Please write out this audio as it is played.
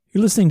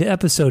You're listening to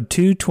episode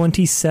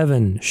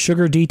 227,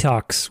 Sugar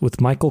Detox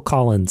with Michael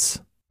Collins.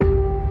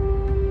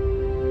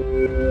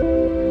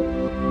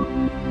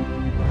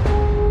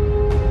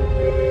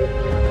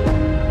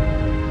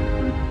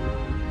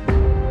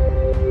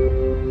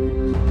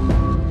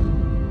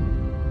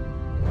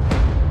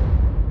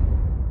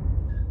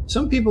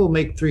 Some people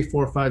make 3,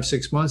 4, 5,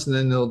 6 months and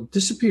then they'll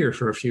disappear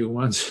for a few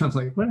months. I'm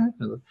like, what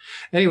happened?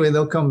 Anyway,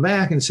 they'll come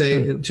back and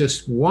say,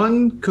 just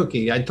one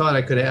cookie. I thought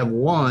I could have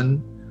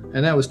one,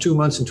 and that was 2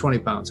 months and 20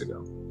 pounds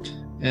ago.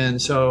 And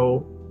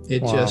so it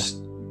just,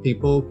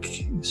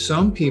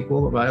 some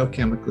people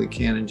biochemically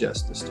can't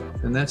ingest the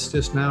stuff. And that's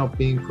just now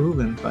being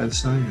proven by the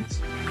science.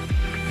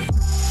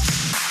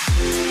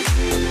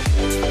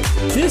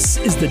 This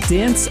is the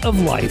Dance of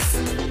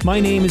Life. My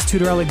name is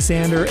Tudor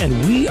Alexander, and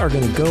we are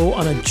going to go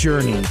on a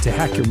journey to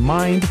hack your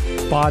mind,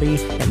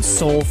 body, and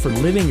soul for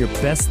living your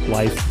best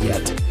life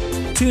yet.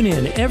 Tune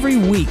in every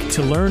week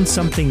to learn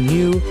something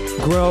new,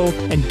 grow,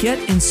 and get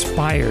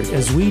inspired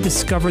as we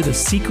discover the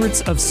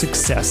secrets of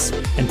success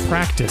and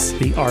practice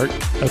the art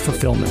of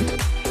fulfillment.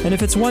 And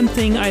if it's one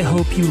thing I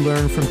hope you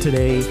learn from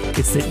today,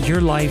 it's that your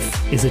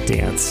life is a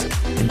dance.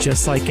 And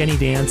just like any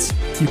dance,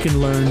 you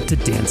can learn to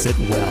dance it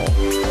well.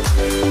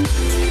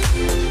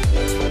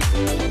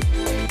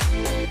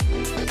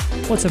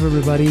 What's up,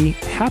 everybody?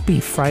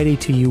 Happy Friday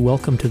to you.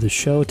 Welcome to the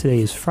show. Today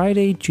is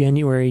Friday,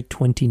 January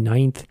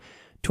 29th,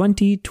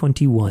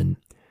 2021.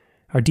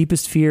 Our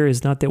deepest fear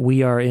is not that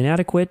we are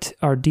inadequate.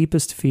 Our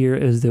deepest fear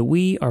is that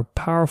we are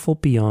powerful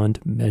beyond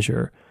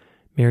measure.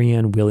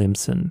 Marianne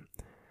Williamson.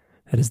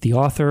 That is the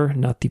author,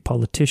 not the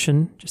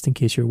politician, just in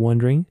case you're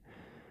wondering.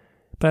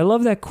 But I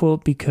love that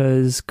quote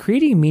because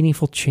creating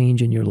meaningful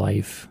change in your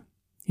life,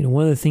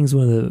 one of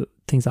the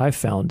things I've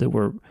found that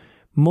we're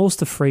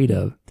most afraid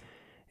of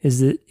is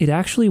that it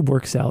actually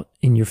works out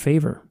in your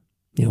favor.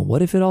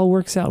 What if it all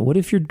works out? What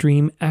if your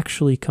dream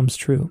actually comes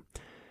true?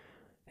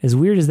 As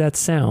weird as that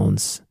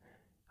sounds,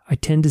 I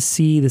tend to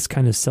see this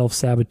kind of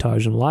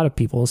self-sabotage in a lot of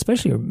people,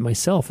 especially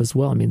myself as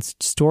well.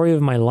 Story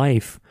of my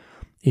life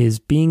is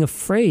being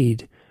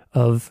afraid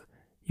of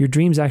your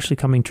dreams actually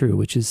coming true,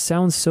 which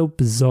sounds so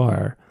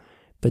bizarre,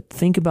 but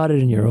think about it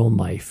in your own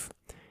life.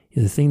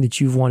 The thing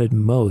that you've wanted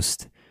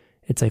most,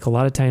 it's like a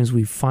lot of times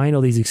we find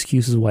all these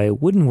excuses why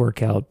it wouldn't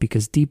work out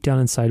because deep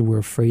down inside we're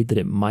afraid that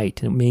it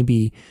might, and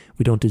maybe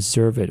we don't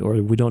deserve it or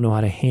we don't know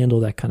how to handle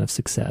that kind of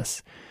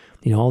success.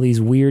 All these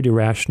weird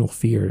irrational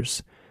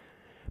fears.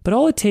 But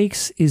all it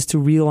takes is to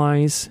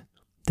realize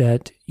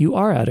that you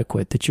are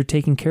adequate, that you're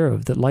taken care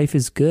of, that life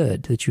is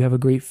good, that you have a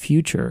great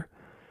future,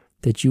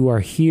 that you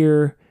are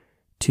here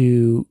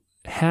to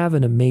have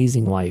an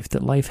amazing life,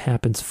 that life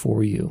happens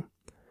for you.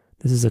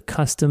 This is a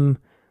custom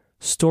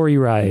story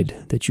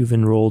ride that you've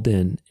enrolled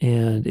in,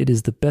 and it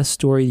is the best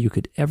story you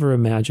could ever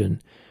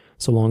imagine,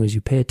 so long as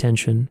you pay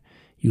attention,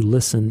 you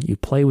listen, you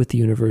play with the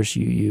universe,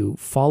 you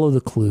follow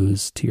the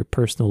clues to your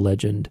personal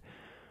legend,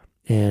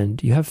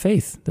 and you have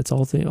faith. That's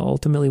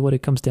ultimately what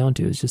it comes down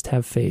to, is just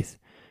have faith.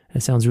 And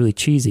it sounds really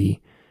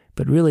cheesy,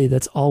 but really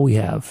that's all we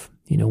have.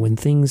 When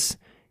things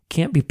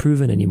can't be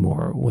proven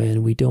anymore,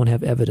 when we don't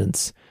have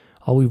evidence,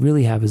 all we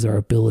really have is our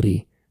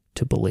ability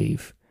to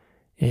believe.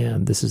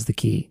 And this is the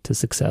key to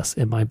success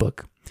in my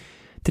book.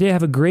 Today I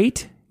have a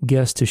great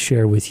guest to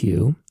share with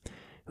you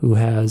who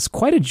has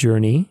quite a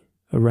journey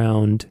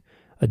around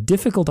a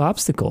difficult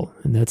obstacle,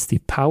 and that's the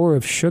power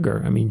of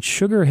sugar.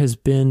 Sugar has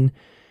been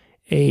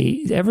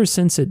ever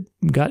since it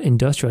got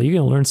industrial. You're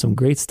going to learn some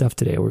great stuff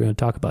today. We're going to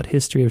talk about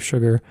history of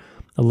sugar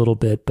a little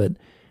bit, but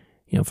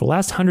for the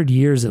last 100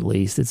 years at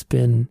least, it's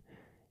been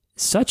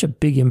such a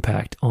big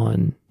impact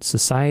on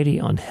society,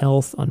 on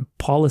health, on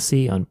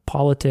policy, on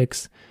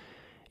politics.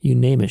 You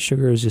name it,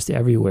 sugar is just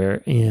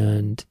everywhere.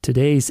 And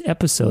today's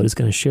episode is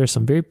going to share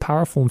some very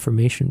powerful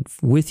information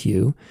with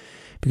you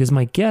because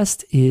my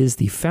guest is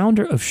the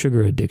founder of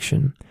Sugar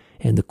Addiction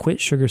and the Quit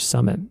Sugar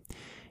Summit.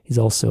 He's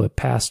also a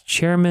past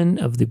chairman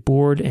of the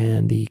board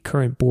and the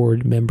current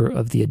board member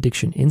of the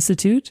Addiction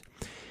Institute.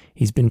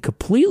 He's been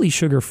completely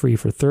sugar-free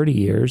for 30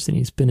 years, and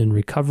he's been in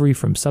recovery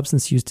from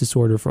substance use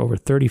disorder for over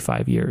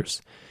 35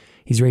 years.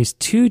 He's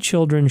raised 2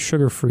 children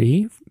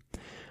sugar-free,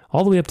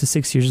 all the way up to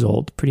 6 years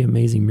old. Pretty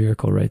amazing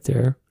miracle right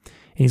there.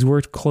 And he's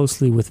worked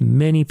closely with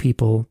many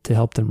people to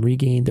help them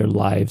regain their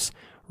lives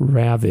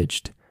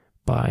ravaged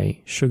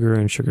by sugar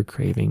and sugar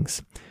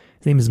cravings.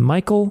 His name is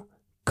Michael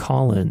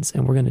Collins,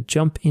 and we're going to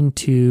jump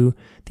into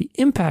the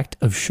impact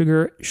of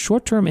sugar,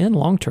 short-term and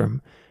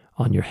long-term,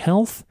 on your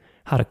health,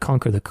 how to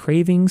conquer the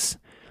cravings,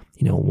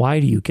 why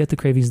do you get the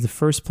cravings in the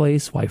first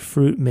place, why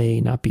fruit may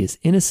not be as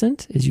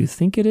innocent as you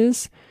think it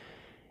is,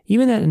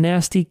 even that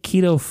nasty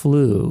keto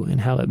flu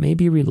and how it may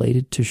be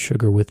related to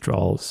sugar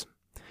withdrawals.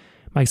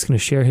 Mike's going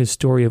to share his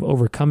story of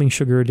overcoming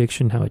sugar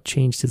addiction, how it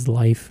changed his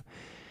life.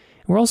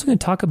 And we're also going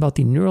to talk about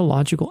the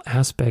neurological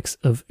aspects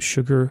of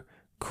sugar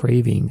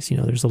cravings.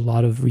 There's a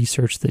lot of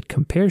research that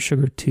compares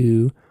sugar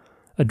to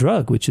a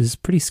drug, which is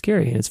pretty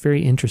scary, and it's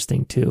very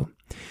interesting too.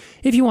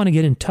 If you want to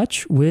get in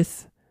touch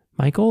with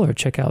Michael or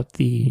check out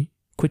the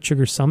Quit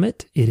Sugar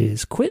Summit, it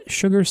is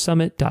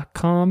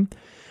quitsugarsummit.com.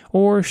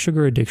 or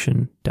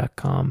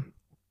sugaraddiction.com.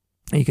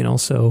 You can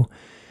also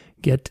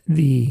get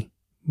the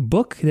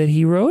book that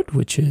he wrote,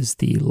 which is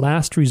the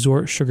Last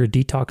Resort Sugar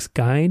Detox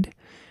Guide.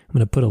 I'm going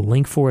to put a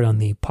link for it on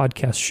the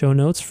podcast show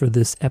notes for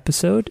this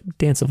episode,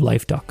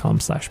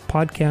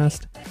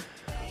 danceoflife.com/podcast.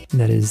 And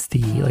that is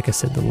like I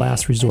said, the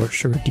Last Resort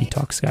Sugar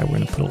Detox Guide. We're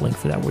going to put a link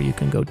for that where you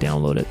can go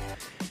download it.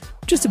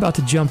 Just about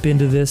to jump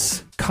into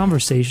this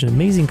conversation,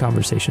 amazing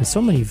conversation.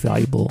 So many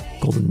valuable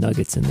golden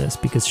nuggets in this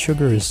because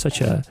sugar is such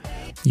a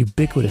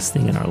ubiquitous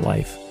thing in our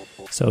life.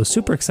 So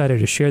super excited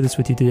to share this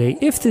with you today.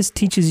 If this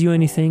teaches you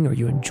anything or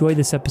you enjoy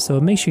this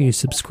episode, make sure you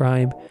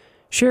subscribe,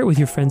 share it with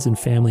your friends and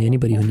family,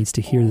 anybody who needs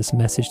to hear this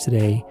message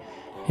today.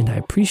 And I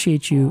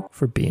appreciate you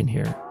for being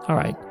here. All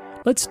right,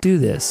 let's do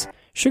this.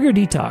 Sugar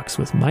Detox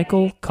with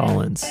Michael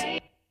Collins.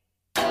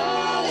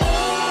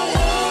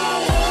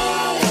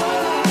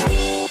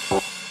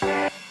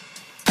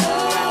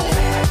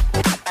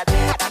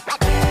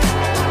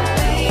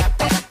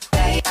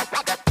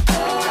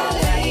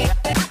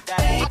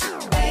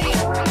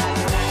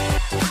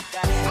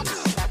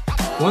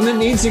 One that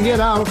needs to get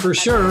out for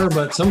sure,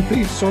 but some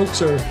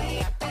folks are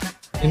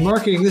in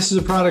marketing. This is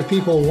a product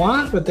people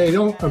want, but they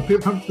don't, or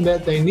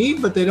that they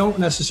need, but they don't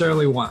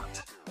necessarily want.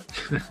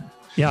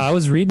 Yeah, I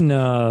was reading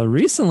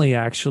recently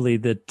actually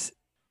that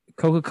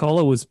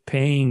Coca-Cola was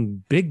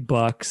paying big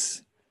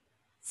bucks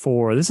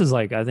for, this is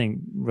like, I think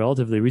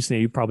relatively recently,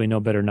 you probably know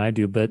better than I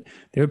do, but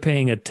they were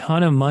paying a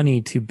ton of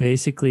money to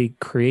basically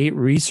create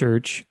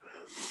research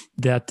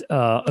that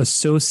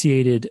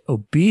associated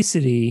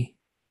obesity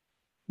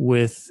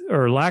with,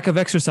 or lack of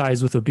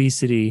exercise with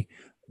obesity,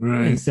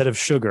 right, instead of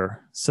sugar,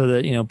 so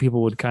that,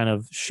 people would kind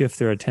of shift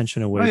their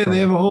attention away. Right, from they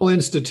it. have a whole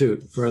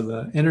institute for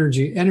the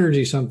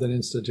energy something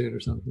institute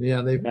or something.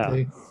 Yeah,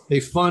 they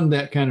fund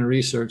that kind of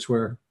research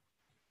where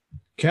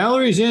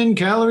calories in,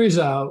 calories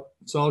out.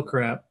 It's all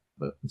crap,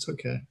 but it's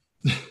okay.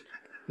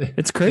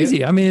 It's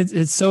crazy. I mean,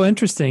 it's so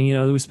interesting,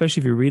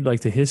 especially if you read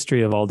like the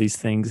history of all these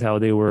things, how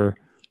they were.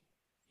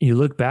 You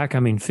look back,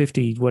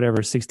 50,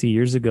 60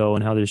 years ago,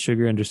 and how the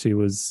sugar industry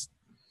was,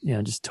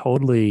 just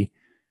totally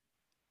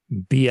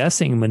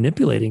BSing,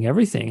 manipulating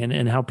everything,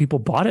 and how people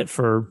bought it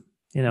for,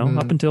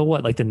 up until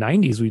like the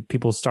 90s,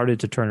 people started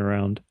to turn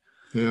around.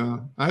 Yeah.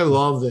 I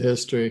love the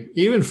history,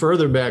 even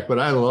further back, but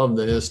I love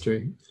the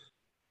history.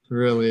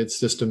 Really,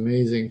 it's just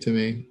amazing to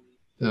me.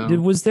 So.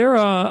 Was there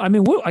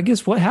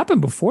what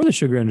happened before the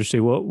sugar industry?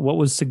 What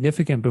was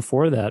significant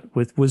before that?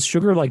 Was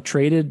sugar like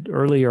traded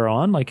earlier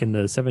on, like in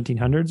the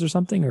 1700s or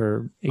something,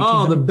 or 1800s?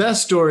 Oh, the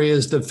best story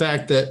is the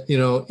fact that,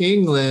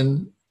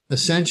 England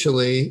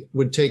essentially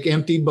would take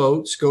empty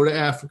boats, go to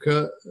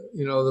Africa,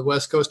 the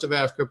west coast of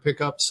Africa,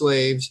 pick up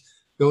slaves,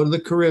 go to the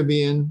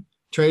Caribbean,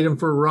 trade them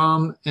for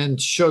rum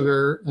and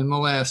sugar and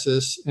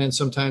molasses, and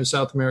sometimes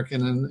South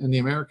American and the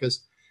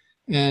Americas,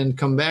 and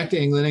come back to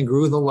England and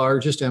grew the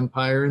largest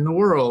empire in the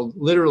world.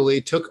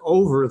 Literally took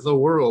over the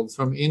world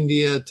from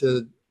India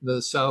to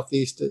the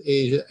Southeast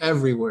Asia,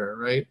 everywhere,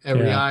 right?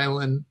 Every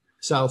island,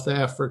 South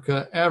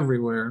Africa,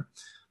 everywhere,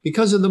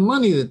 because of the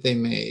money that they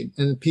made.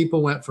 And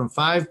people went from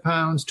 5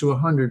 pounds to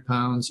 100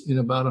 pounds in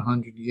about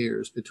 100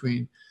 years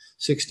between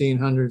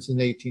 1600s and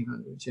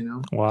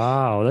 1800s,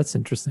 Wow, that's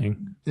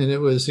interesting. And it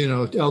was,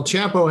 El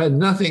Chapo had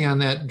nothing on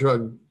that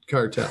drug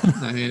cartel.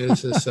 I mean,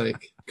 it's just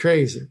like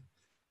crazy.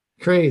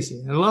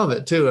 I love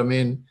it too. I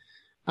mean,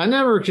 I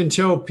never can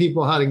show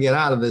people how to get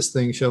out of this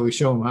thing. Shall we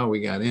show them how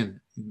we got in it?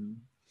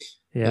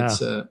 Yeah.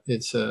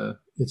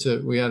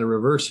 We had a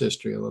reverse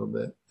history a little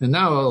bit, and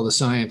now all the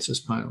science is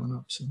piling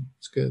up. So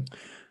it's good.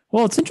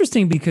 Well, it's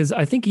interesting because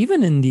I think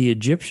even in the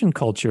Egyptian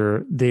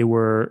culture, they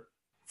were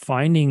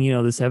finding,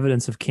 this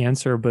evidence of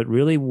cancer, but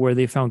really where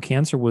they found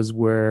cancer was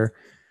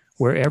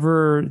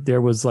wherever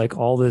there was like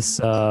all this,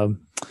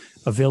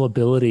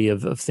 availability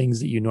of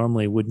things that you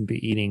normally wouldn't be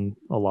eating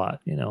a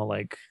lot,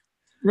 like,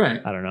 right.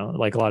 I don't know,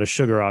 like a lot of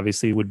sugar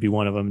obviously would be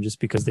one of them,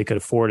 just because they could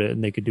afford it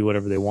and they could do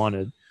whatever they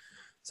wanted.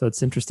 So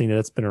it's interesting that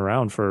it's been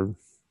around for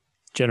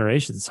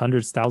generations,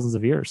 hundreds, thousands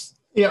of years.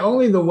 Yeah.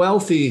 Only the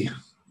wealthy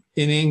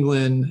in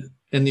England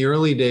in the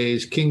early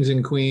days, kings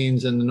and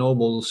queens and the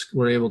nobles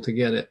were able to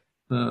get it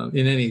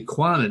in any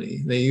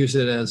quantity. They used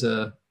it as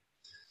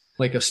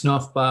like a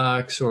snuff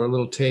box or a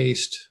little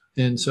taste.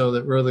 And so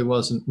that really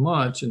wasn't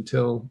much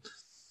until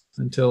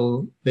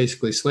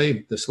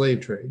basically the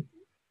slave trade.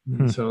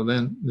 So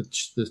then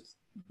the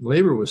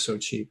labor was so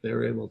cheap, they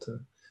were able to,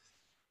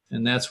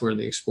 and that's where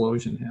the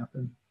explosion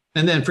happened.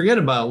 And then forget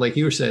about, like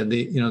you said,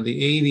 the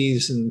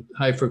 80s and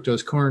high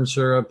fructose corn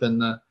syrup and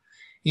the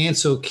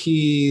Ansel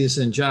Keys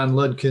and John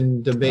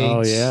Ludkin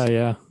debates. Oh,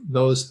 yeah.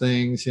 Those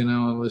things, it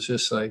was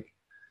just like,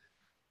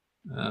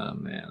 oh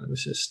man, it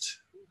was just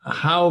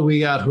how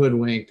we got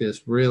hoodwinked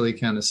is really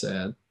kind of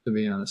sad, to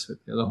be honest with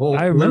you. The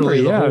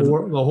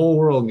whole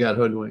world got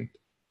hoodwinked.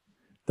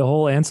 The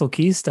whole Ansel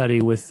Keys study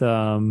with,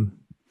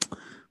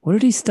 what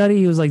did he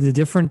study? It was like the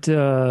different,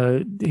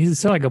 he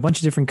said like a bunch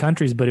of different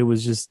countries, but it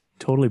was just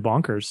totally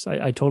bonkers.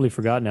 I totally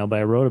forgot now, but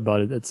I wrote about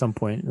it at some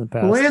point in the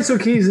past. Well, Ansel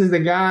Keys is the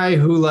guy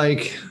who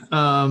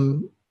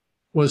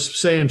was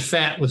saying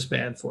fat was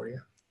bad for you.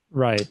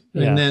 Right.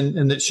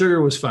 And that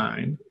sugar was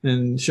fine.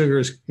 And sugar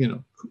is,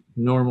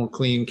 normal,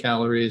 clean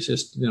calories,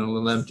 just,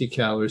 little empty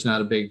calories,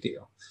 not a big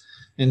deal.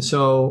 And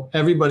so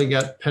everybody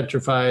got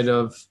petrified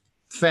of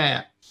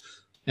fat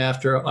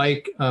after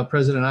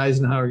President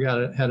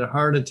Eisenhower had a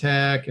heart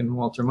attack, and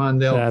Walter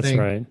Mondale. That's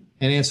right.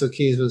 And Ancel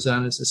Keys was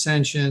on his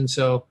ascension.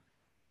 So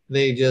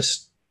they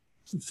just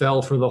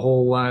fell for the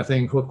whole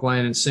thing, hook,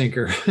 line, and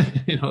sinker.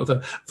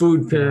 The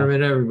food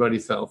pyramid, everybody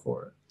fell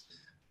for it.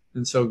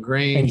 And so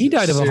grains. And he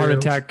died of a heart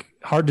attack,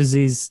 heart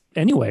disease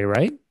anyway,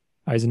 right?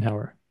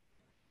 Eisenhower.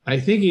 I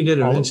think he did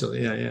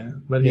eventually, yeah.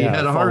 But he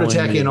had a heart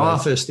attack in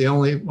office.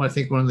 I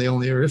think one of the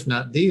only, or if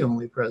not the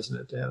only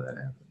president to have that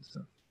happen.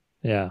 So.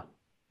 Yeah.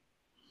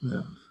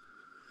 Yeah.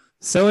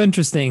 So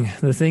interesting.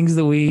 The things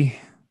that we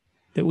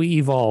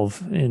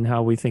evolve in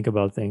how we think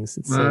about things.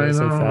 It's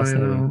so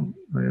fascinating.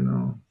 I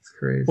know. It's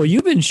crazy. Well,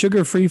 you've been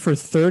sugar-free for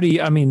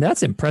 30,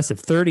 that's impressive,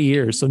 30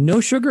 years. So no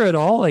sugar at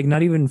all, like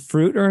not even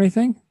fruit or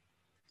anything?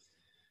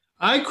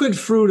 I quit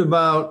fruit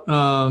about,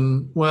 I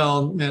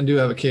do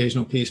have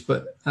occasional piece,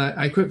 but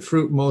I quit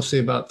fruit mostly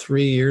about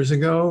 3 years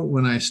ago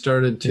when I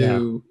started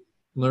to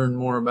learn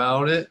more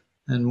about it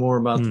and more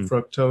about the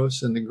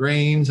fructose and the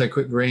grains. I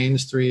quit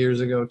grains 3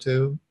 years ago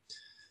too,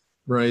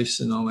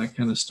 rice and all that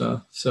kind of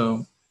stuff.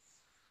 So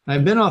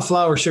I've been off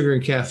flour, sugar,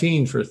 and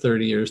caffeine for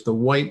 30 years, the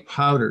white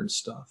powdered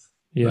stuff.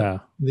 Yeah.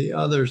 But the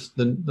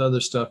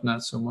other stuff,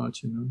 not so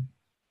much,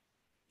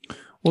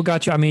 Well,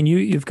 gotcha.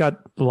 You've got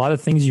a lot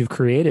of things you've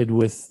created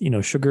with,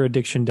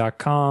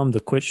 sugaraddiction.com, the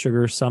Quit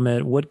Sugar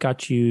Summit. What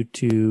got you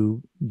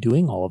to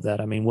doing all of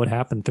that? What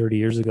happened 30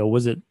 years ago?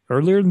 Was it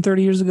earlier than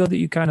 30 years ago that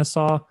you kind of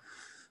saw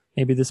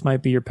maybe this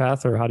might be your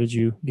path, or how did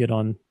you get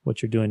on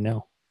what you're doing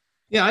now?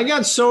 Yeah, I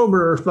got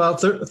sober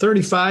about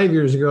 35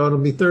 years ago. It'll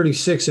be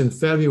 36 in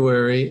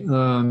February.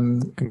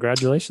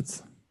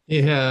 Congratulations.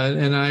 Yeah,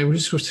 and I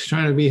was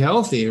trying to be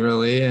healthy,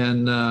 really.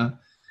 And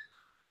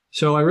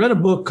so I read a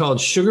book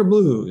called Sugar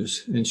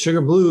Blues, and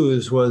Sugar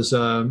Blues was,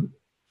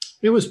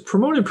 it was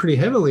promoted pretty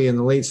heavily in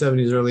the late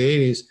 70s, early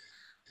 80s.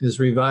 It was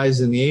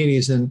revised in the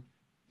 80s. And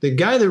the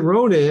guy that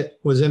wrote it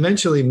was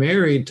eventually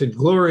married to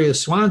Gloria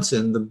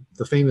Swanson,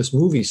 the famous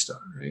movie star,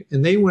 right?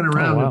 And they went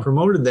around and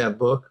promoted that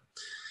book.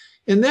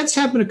 And that's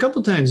happened a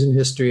couple times in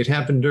history. It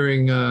happened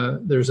during,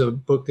 there's a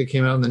book that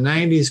came out in the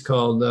 90s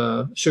called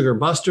Sugar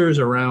Busters,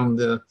 around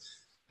the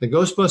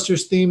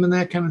Ghostbusters theme and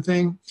that kind of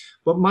thing.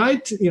 But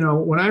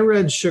when I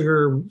read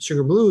Sugar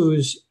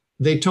Blues,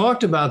 they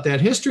talked about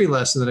that history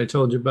lesson that I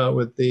told you about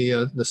with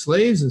the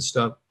slaves and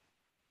stuff.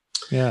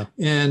 Yeah.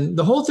 And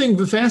the whole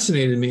thing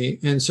fascinated me.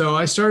 And so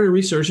I started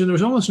researching. There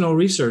was almost no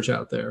research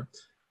out there.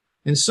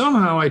 And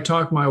somehow I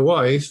talked my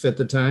wife at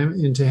the time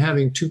into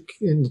having two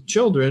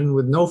children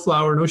with no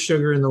flour, no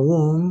sugar in the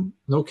womb,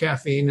 no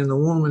caffeine in the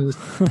womb, and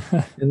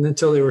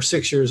until they were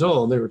 6 years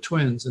old. They were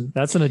twins. And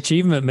that's an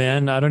achievement,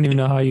 man. I don't even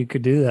know how you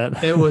could do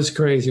that. It was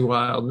crazy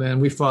wild, man.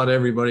 We fought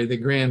everybody, the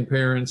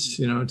grandparents,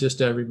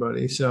 just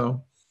everybody.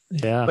 So,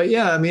 yeah. But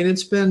yeah,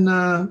 it's been,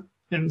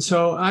 and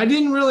so I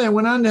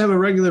went on to have a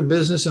regular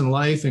business and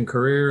life and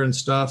career and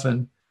stuff.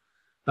 And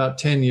about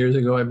 10 years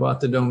ago, I bought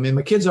the domain.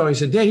 My kids always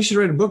said, Dad, you should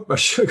write a book about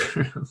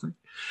sugar. I'm like,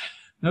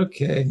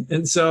 okay.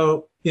 And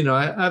so,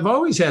 I've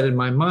always had it in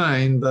my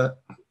mind,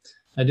 but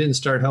I didn't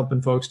start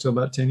helping folks till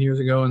about 10 years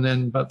ago. And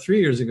then about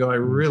 3 years ago, I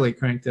really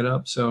cranked it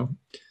up. So,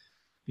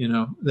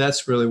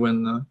 that's really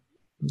when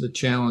the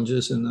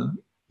challenges and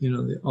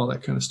all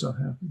that kind of stuff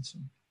happens. So.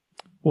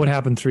 What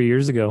happened 3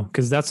 years ago?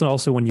 Because that's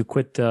also when you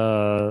quit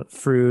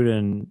fruit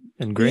and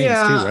grains too,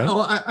 right?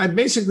 Well, I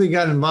basically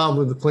got involved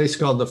with a place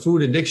called the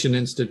Food Addiction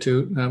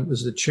Institute. I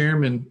was the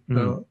chairman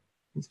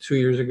 2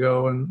 years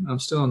ago, and I'm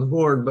still on the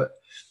board. But,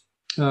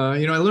 I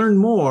learned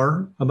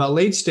more about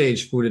late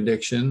stage food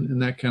addiction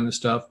and that kind of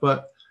stuff.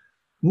 But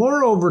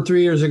moreover,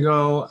 3 years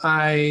ago,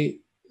 I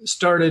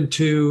started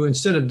to,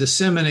 instead of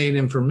disseminate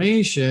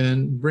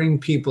information, bring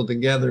people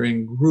together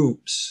in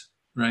groups,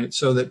 right?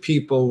 So that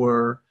people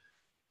were,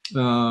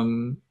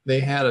 they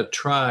had a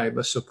tribe,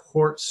 a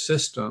support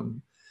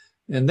system.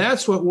 And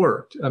that's what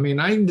worked. I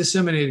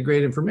disseminated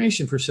great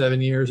information for 7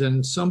 years,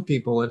 and some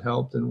people it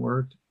helped and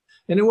worked.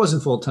 And it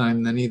wasn't full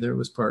time then either, it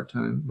was part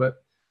time.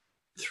 But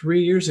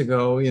 3 years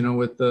ago,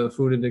 with the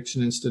Food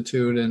Addiction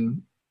Institute,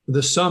 and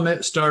the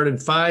summit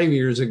started 5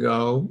 years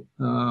ago.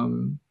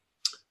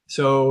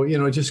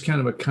 So, just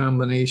kind of a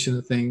combination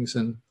of things,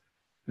 and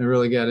I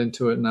really got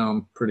into it.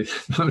 Now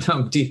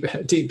I'm deep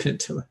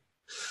into it.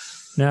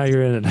 Now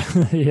you're in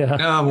it. Yeah.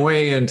 Now I'm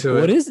way into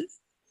it.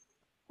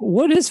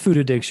 What is food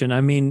addiction?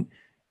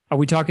 Are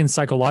we talking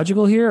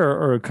psychological here,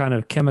 or kind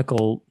of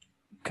chemical,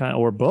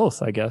 or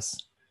both, I guess?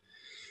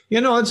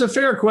 It's a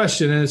fair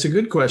question, and it's a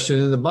good question.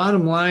 And the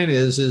bottom line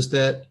is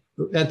that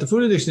at the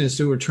Food Addiction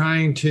Institute, we're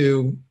trying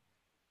to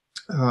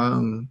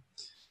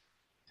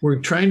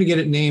get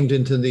it named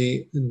into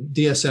the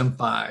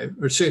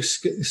DSM-5 or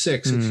 6,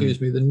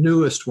 excuse me, the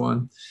newest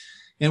one.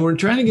 And we're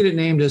trying to get it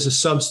named as a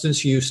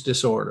substance use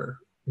disorder,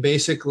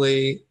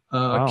 basically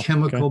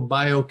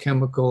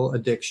biochemical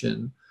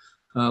addiction,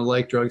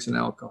 like drugs and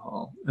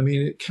alcohol.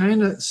 It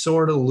kind of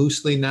sort of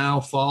loosely now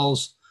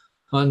falls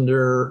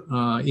under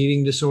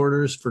eating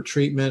disorders for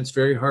treatment. It's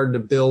very hard to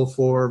bill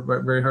for,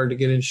 but very hard to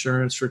get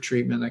insurance for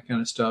treatment, that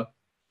kind of stuff.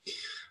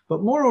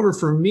 But moreover,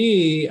 for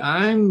me,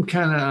 I'm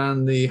kind of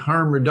on the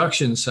harm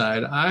reduction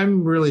side.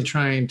 I'm really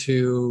trying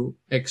to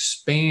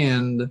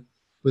expand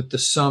with the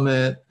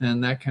summit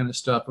and that kind of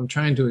stuff. I'm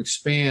trying to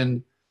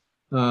expand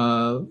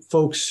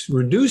folks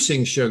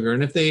reducing sugar.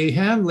 And if they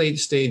have late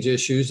stage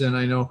issues, then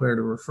I know where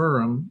to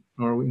refer them,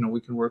 or,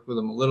 we can work with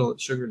them a little at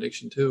sugar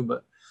addiction too,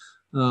 but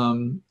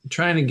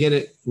trying to get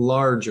it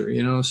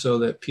larger, so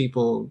that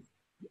people,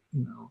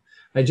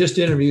 I just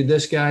interviewed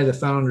this guy, the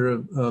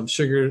founder of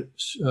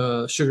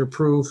Sugar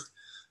Proof.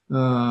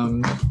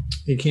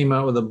 He came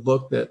out with a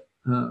book that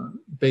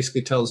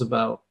basically tells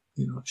about,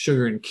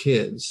 sugar in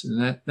kids.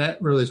 And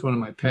that really is one of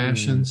my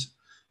passions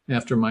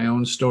after my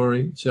own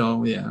story.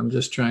 So yeah, I'm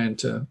just trying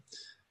to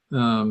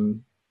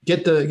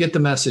get the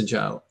message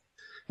out.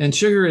 And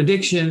sugar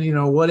addiction,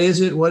 what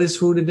is it? What is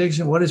food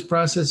addiction? What is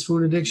processed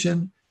food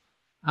addiction?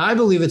 I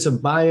believe it's a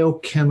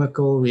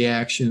biochemical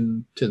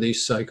reaction to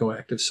these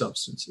psychoactive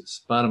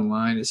substances. Bottom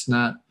line, it's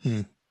not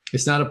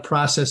a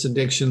process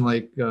addiction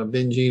like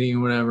binge eating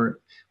or whatever.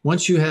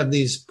 Once you have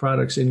these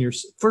products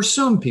for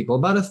some people,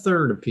 about a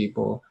third of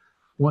people,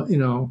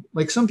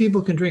 like some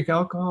people can drink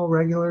alcohol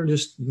regular,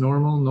 just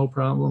normal, no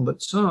problem.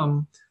 But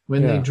some,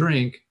 when they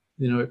drink,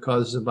 it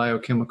causes a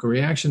biochemical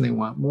reaction. They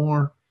want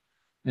more,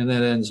 and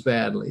that ends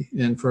badly.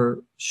 And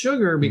for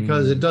sugar,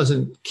 because it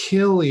doesn't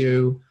kill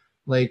you,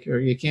 or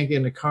you can't get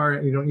in a car,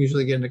 you don't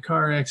usually get in a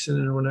car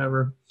accident or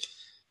whatever.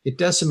 It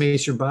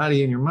decimates your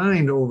body and your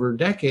mind over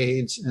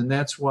decades. And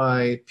that's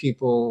why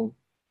people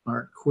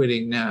aren't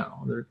quitting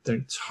now.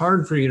 It's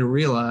hard for you to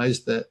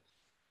realize that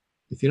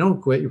if you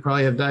don't quit, you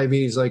probably have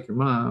diabetes like your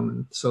mom.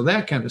 And so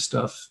that kind of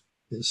stuff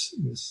is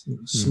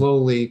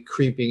slowly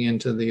creeping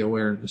into the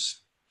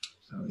awareness.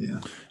 So, yeah.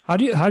 How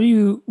do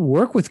you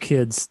work with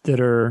kids that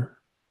are,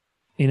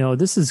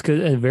 this is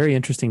a very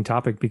interesting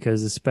topic,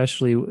 because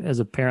especially as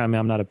a parent,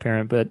 I'm not a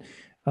parent, but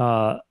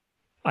I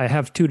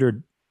have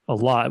tutored a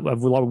lot.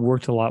 I've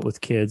worked a lot with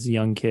kids,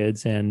 young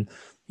kids, and,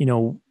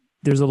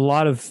 there's a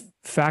lot of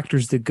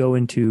factors that go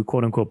into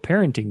quote unquote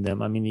parenting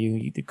them. I mean,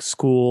 you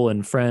school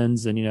and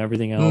friends and,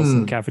 everything else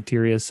and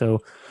cafeteria.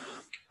 So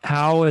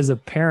how, as a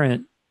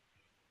parent,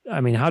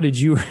 how did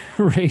you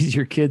raise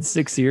your kids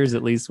 6 years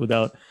at least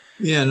without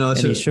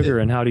any sugar?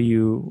 And how do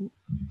you...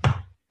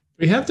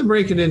 We have to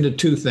break it into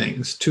two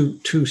things,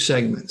 two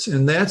segments.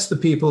 And that's the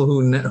people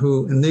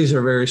who, and these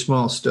are very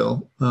small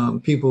still,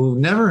 people who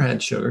never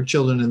had sugar,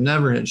 children have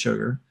never had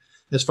sugar,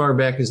 as far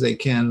back as they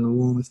can in the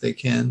womb, if they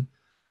can.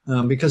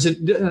 Because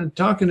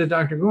talking to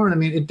Dr.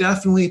 Gorin, it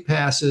definitely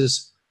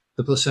passes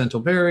the placental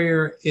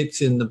barrier.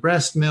 It's in the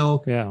breast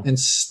milk. Yeah. And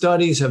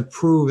studies have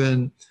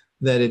proven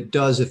that it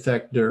does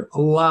affect a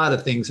lot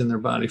of things in their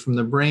body, from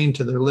their brain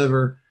to their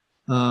liver.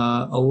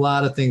 A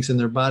lot of things in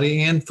their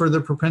body, and for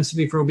their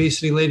propensity for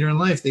obesity later in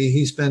life.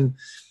 He's been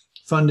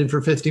funded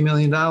for $50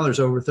 million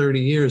over 30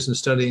 years in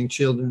studying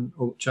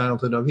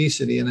childhood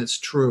obesity, and it's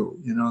true.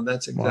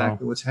 That's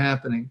exactly what's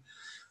happening.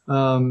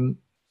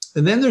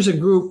 And then there's a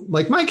group,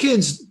 like my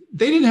kids,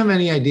 they didn't have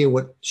any idea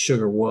what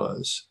sugar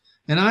was.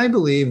 And I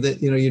believe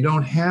that, you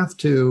don't have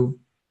to,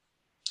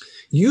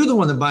 you're the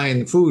one that buying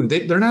the food.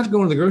 They're not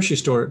going to the grocery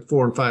store at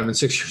 4 and 5 and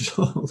 6 years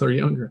old or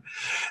younger.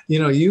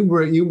 You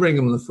bring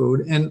them the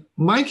food. And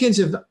my kids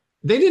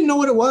they didn't know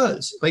what it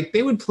was. Like,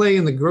 they would play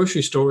in the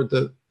grocery store with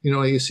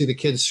you see the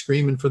kids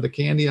screaming for the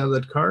candy out of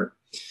the cart.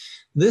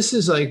 This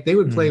is like, they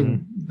would play,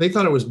 they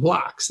thought it was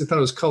blocks. They thought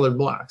it was colored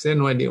blocks. They had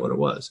no idea what it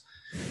was.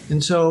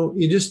 And so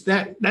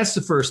that's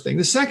the first thing.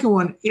 The second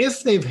one,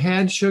 if they've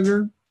had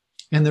sugar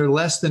and they're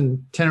less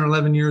than 10 or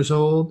 11 years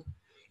old,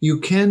 you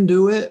can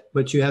do it,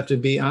 but you have to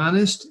be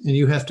honest, and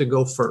you have to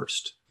go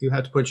first. You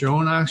have to put your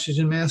own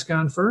oxygen mask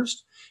on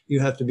first.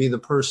 You have to be the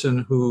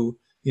person who,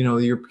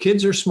 your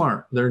kids are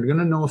smart. They're going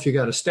to know if you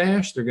got a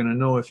stash. They're going to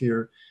know if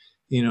they're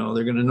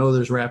going to know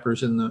there's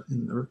wrappers in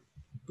the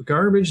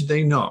garbage.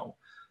 They know.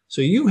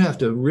 So you have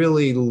to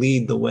really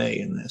lead the way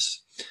in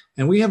this.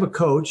 And we have a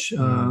coach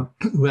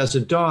who has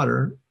a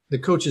daughter. The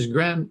coach's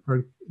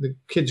the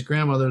kid's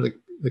grandmother,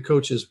 the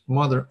coach's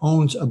mother,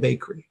 owns a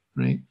bakery,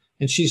 right?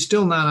 And she's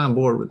still not on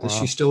board with this.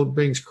 Wow. She still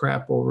brings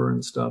crap over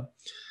and stuff.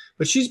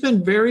 But she's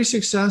been very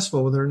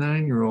successful with her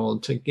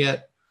 9-year-old to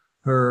get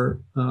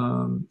her,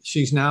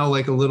 she's now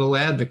like a little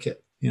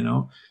advocate,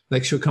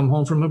 Like, she'll come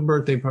home from a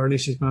birthday party.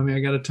 She's, "Mommy, I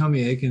got a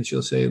tummy ache." And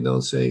she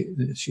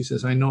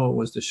says, "I know it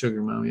was the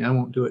sugar, Mommy. I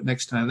won't do it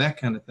next time," that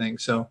kind of thing.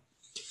 So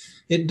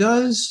it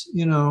does,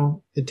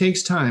 it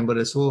takes time, but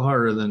it's a little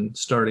harder than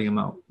starting them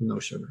out with no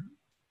sugar.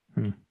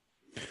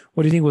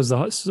 What do you think was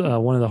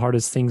one of the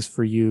hardest things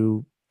for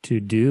you to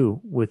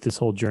do with this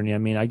whole journey?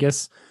 I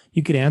guess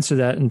you could answer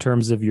that in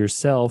terms of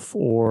yourself,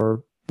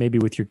 or maybe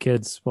with your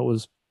kids. What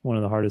was one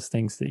of the hardest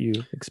things that you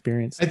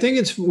experienced? I think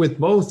it's with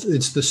both.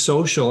 It's the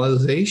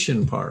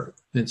socialization part.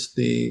 It's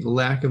the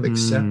lack of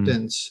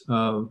acceptance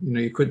of,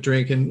 you quit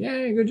drinking.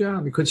 Yeah, good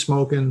job. You quit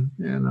smoking.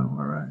 Yeah, no,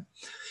 all right.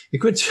 You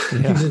quit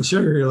using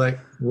sugar. You're like,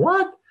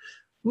 what?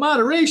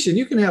 Moderation.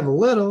 You can have a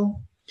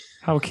little.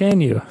 How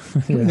can you?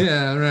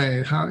 Yeah,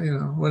 right. How,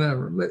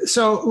 whatever. But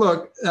so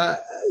look,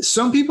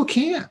 some people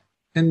can't.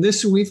 And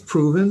this we've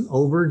proven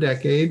over a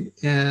decade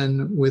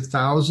and with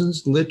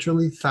thousands,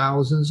 literally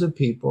thousands of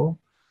people.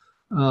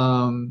 We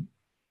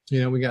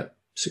got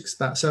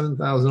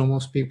 7,000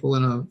 almost people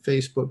in a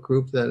Facebook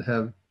group that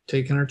have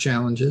taken our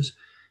challenges.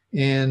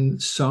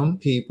 And some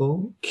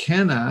people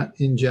cannot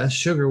ingest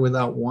sugar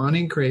without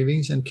wanting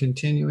cravings and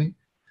continuing.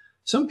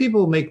 Some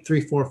people make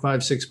 3, 4,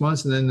 5, 6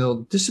 months and then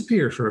they'll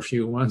disappear for a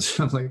few months.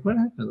 I'm like, what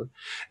happened?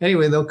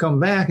 Anyway, they'll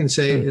come back and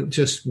say,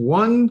 just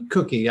one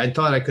cookie. I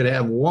thought I could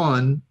have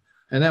one.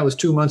 And that was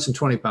 2 months and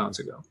 20 pounds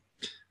ago.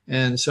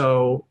 And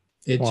so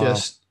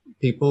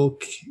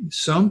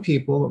some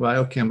people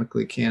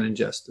biochemically can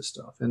ingest the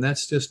stuff. And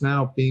that's just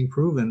now being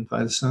proven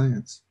by the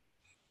science.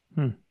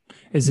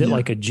 Is it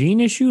like a gene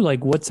issue?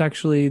 Like what's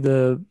actually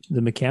the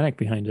mechanic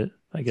behind it?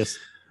 I guess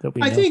that we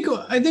know.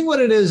 I think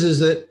what it is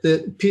that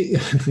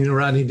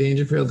Rodney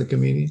Dangerfield, the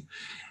comedian,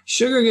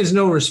 sugar gets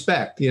no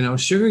respect.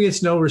 Sugar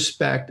gets no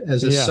respect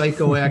as a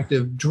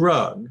psychoactive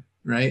drug,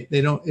 right?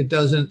 It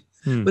doesn't.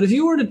 But if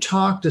you were to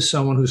talk to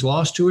someone who's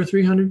lost 200 or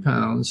 300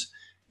 pounds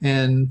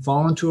and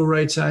fallen to a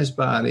right-sized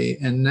body,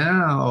 and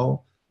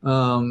now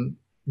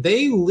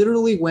they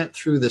literally went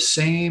through the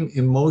same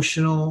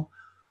emotional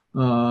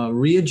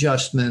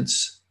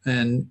readjustments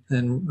and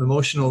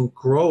emotional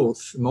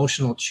growth,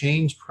 emotional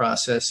change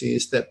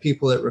processes that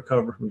people that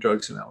recover from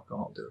drugs and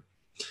alcohol do.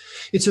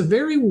 It's a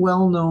very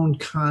well-known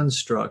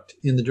construct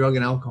in the drug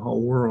and alcohol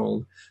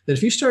world that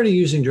if you started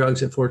using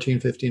drugs at 14,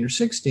 15, or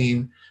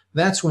 16,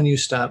 that's when you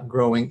stop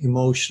growing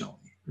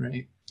emotionally,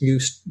 right? You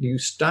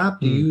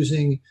stopped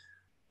using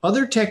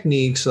other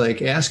techniques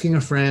like asking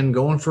a friend,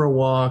 going for a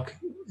walk,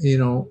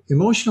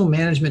 emotional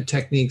management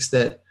techniques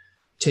that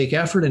take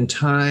effort and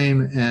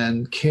time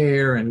and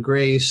care and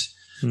grace,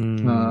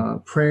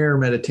 prayer,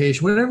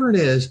 meditation, whatever it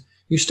is.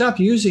 You stop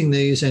using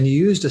these and you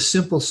used a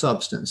simple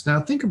substance.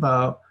 Now think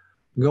about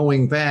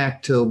going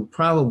back to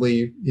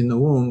probably in the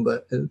womb,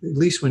 but at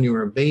least when you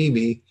were a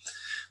baby,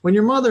 when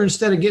your mother,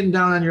 instead of getting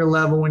down on your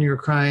level when you were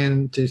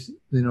crying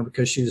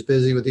because she was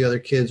busy with the other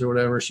kids or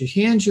whatever, she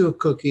hands you a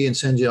cookie and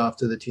sends you off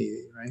to the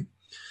TV, right?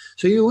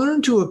 So you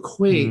learn to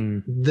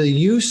equate the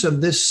use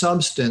of this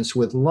substance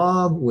with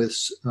love, with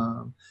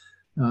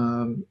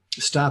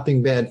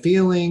stopping bad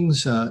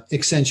feelings,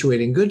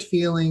 accentuating good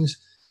feelings.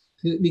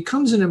 It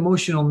becomes an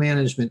emotional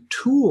management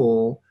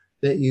tool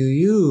that you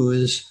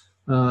use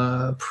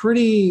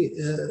pretty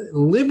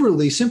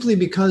liberally, simply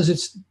because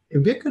it's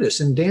ubiquitous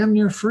and damn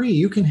near free.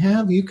 You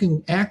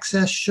can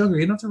access sugar.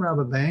 You don't have to rob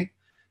a bank.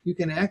 You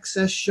can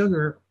access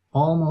sugar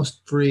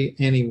almost free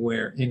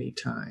anywhere,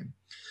 anytime.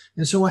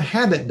 And so a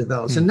habit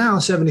develops. And now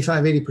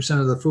 75, 80%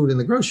 of the food in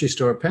the grocery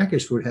store,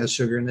 packaged food, has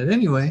sugar in it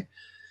anyway.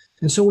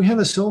 And so we have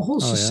a whole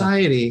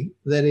society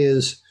that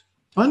is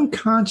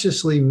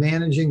unconsciously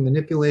managing,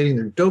 manipulating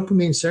their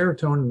dopamine,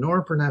 serotonin,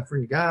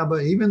 norepinephrine, GABA,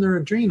 even their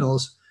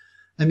adrenals.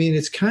 I mean,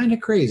 it's kind of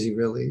crazy,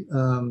 really.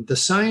 The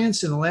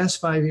science in the last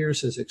 5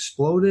 years has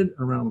exploded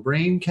around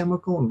brain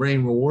chemical and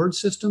brain reward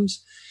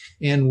systems.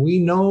 And we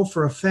know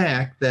for a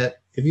fact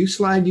that if you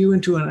slide you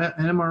into an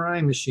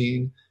MRI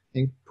machine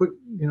and put,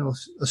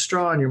 a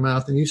straw in your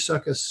mouth and you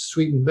suck a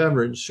sweetened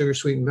beverage,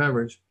 sugar-sweetened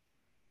beverage,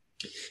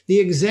 the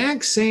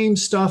exact same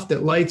stuff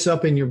that lights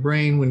up in your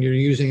brain when you're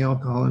using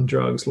alcohol and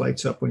drugs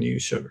lights up when you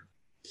use sugar.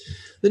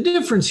 The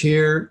difference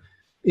here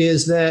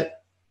is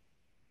that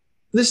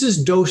this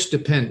is dose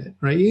dependent,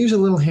 right? You use a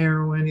little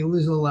heroin, you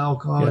use a little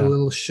alcohol, a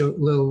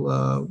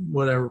little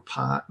whatever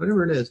pot,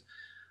 whatever it is.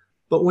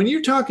 But when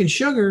you're talking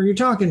sugar, you're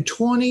talking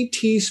 20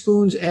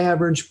 teaspoons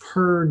average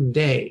per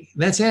day.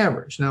 That's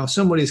average. Now, if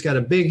somebody's got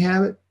a big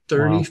habit,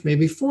 30,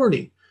 maybe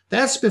 40.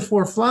 That's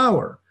before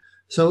flour.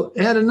 So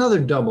add another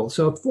double.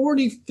 So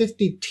 40,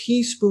 50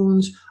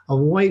 teaspoons of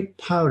white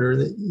powder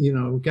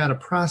that, got to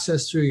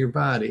process through your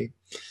body,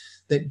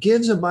 that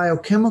gives a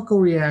biochemical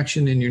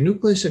reaction in your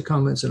nucleus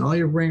accumbens and all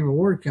your brain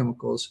reward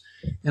chemicals.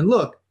 And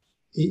look,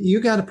 you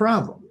got a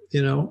problem,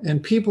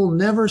 and people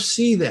never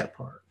see that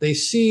part. They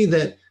see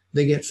that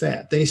they get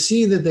fat. They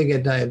see that they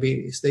get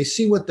diabetes. They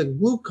see what the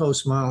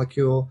glucose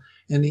molecule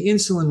and the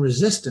insulin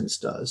resistance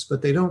does,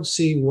 but they don't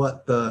see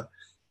what the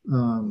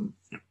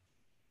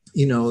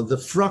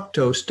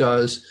fructose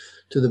does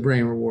to the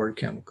brain reward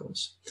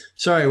chemicals.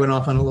 Sorry, I went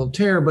off on a little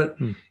tear, but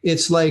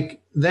it's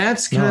like,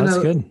 that's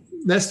good.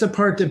 That's the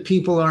part that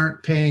people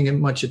aren't paying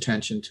much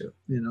attention to.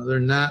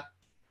 They're not,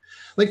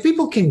 like,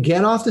 people can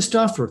get off the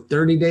stuff for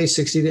 30 days,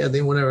 60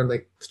 days, whatever,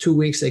 like 2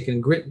 weeks, they can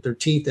grit their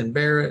teeth and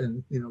bear it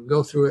and,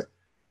 go through it,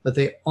 but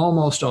they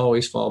almost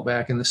always fall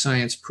back. And the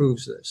science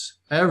proves this.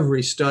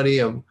 Every study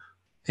of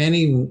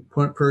any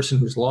person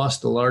who's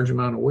lost a large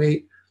amount of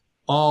weight,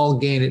 all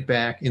gain it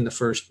back in the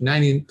first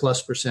 90+%,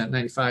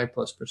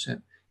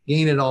 95+%,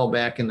 gain it all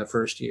back in the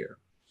first year.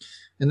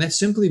 And that's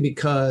simply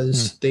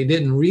because they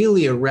didn't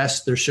really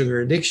arrest their sugar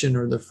addiction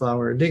or their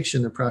flour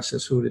addiction, their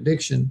processed food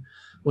addiction.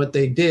 What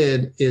they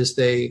did is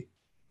they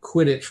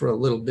quit it for a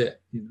little bit,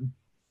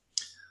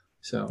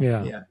 So,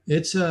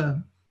 it's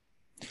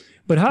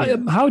But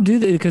how do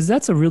they, because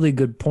that's a really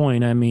good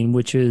point. I mean,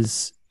 which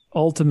is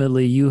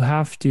ultimately you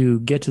have to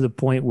get to the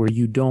point where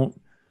you don't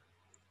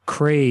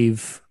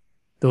crave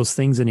those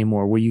things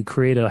anymore, where you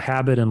create a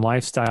habit and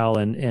lifestyle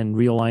and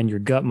realign your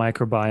gut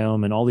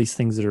microbiome and all these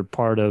things that are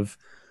part of,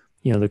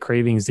 you know, the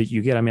cravings that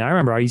you get. I mean, I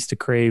remember I used to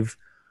crave,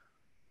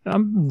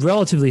 I'm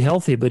relatively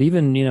healthy, but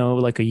even, you know,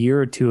 like a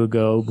year or two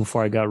ago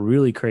before I got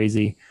really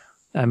crazy,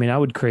 I mean, I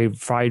would crave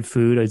fried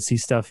food. I'd see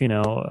stuff, you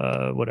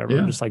know,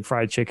 whatever, just like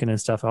fried chicken and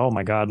stuff. Oh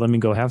my God, let me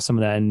go have some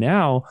of that. And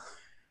now,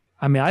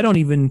 I mean, I don't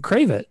even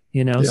crave it,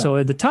 you know? So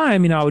at the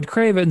time, you know, I would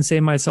crave it and say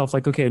to myself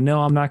like, okay,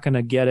 no, I'm not going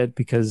to get it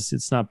because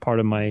it's not part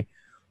of my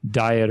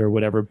diet or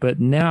whatever. But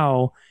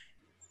now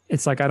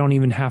it's like, I don't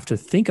even have to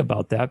think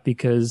about that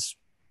because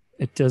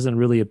it doesn't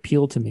really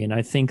appeal to me. And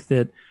I think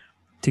that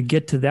to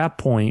get to that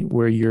point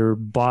where your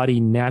body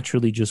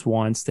naturally just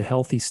wants the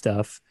healthy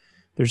stuff,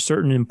 there's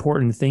certain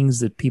important things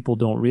that people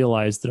don't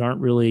realize that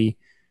aren't really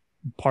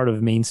part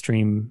of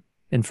mainstream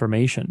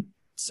information.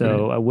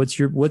 So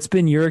what's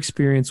been your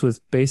experience with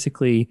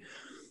basically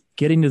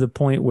getting to the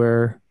point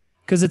where,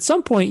 because at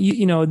some point,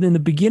 you know, in the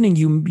beginning,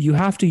 you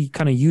have to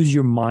kind of use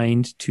your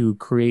mind to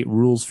create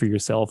rules for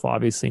yourself,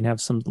 obviously, and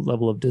have some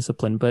level of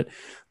discipline. But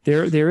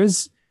there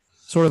is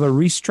sort of a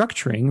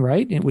restructuring,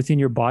 right, within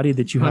your body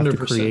that you have 100%.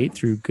 To create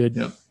through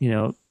good, you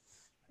know,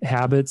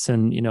 habits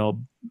and, you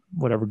know,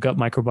 whatever, gut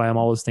microbiome,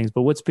 all those things.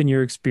 But what's been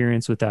your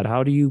experience with that?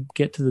 How do you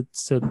get to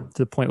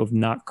the point of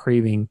not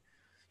craving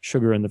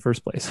sugar in the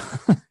first place?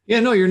 Yeah,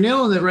 no, you're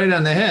nailing it right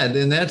on the head.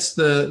 And that's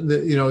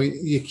the you know,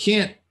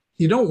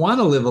 you don't want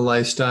to live a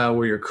lifestyle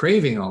where you're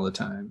craving all the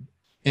time.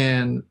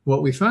 And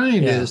what we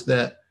find is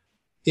that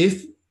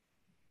if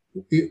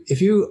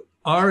you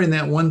are in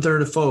that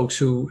 1/3 of folks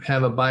who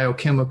have a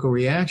biochemical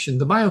reaction,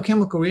 the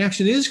biochemical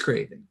reaction is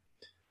craving.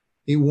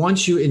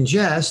 Once you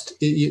ingest,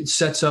 it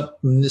sets up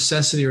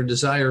necessity or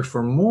desire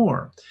for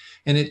more.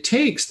 And it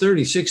takes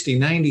 30, 60,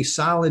 90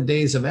 solid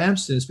days of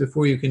abstinence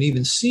before you can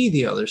even see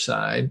the other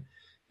side.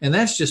 And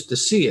that's just to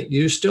see it.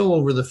 You're still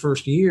over the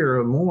first year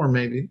or more,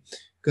 maybe,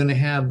 going to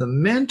have the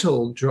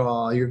mental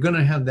draw. You're going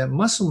to have that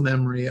muscle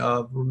memory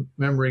of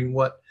remembering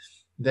what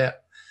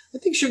that. I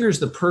think sugar is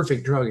the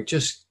perfect drug. It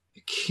just,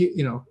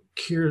 you know,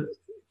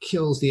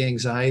 kills the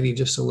anxiety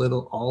just a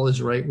little. All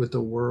is right with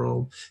the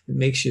world. It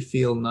makes you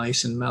feel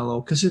nice and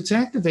mellow because it's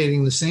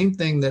activating the same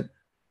thing that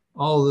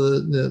all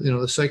the you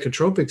know, the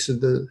psychotropics of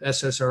the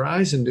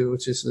SSRIs and do,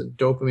 which is the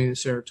dopamine and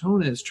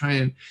serotonin. Is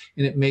trying,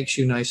 and it makes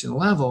you nice and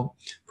level.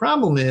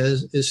 Problem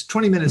is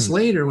 20 minutes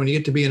later, when you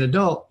get to be an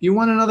adult, you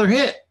want another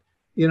hit.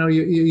 You know,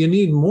 you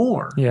need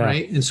more,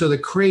 right? And so the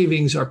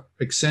cravings are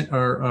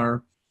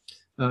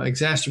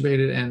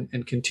exacerbated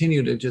and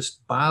continue to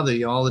just bother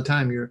you all the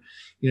time. You're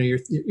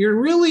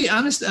really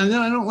honest. I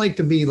don't like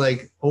to be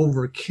like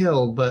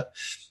overkill, but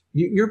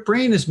your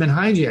brain has been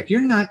hijacked.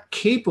 You're not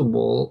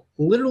capable,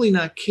 literally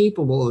not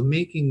capable of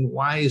making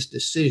wise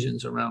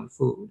decisions around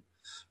food,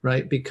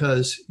 right?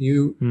 Because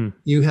you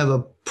have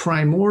a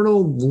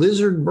primordial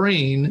lizard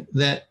brain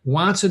that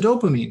wants a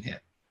dopamine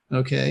hit,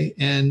 okay?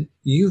 And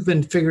you've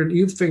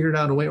figured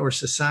out a way, or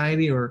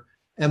society or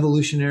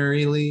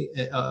evolutionarily,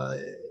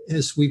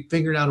 we've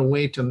figured out a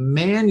way to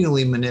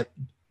manually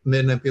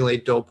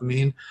manipulate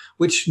dopamine,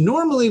 which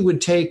normally would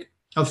take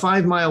a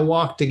 5-mile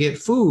walk to get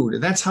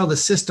food. That's how the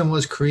system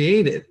was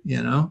created,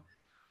 you know,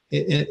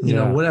 you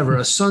know, whatever,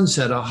 a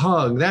sunset, a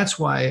hug. That's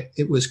why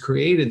it was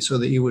created, so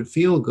that you would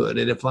feel good.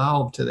 It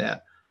evolved to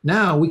that.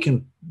 Now we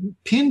can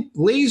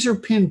laser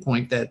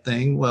pinpoint that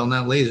thing. Well,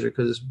 not laser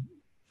because it's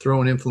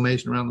throwing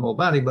inflammation around the whole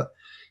body, but,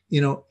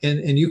 you know,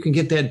 and you can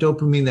get that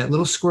dopamine, that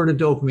little squirt of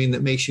dopamine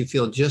that makes you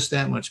feel just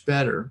that much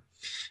better.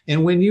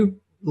 And when you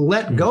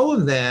let go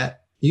of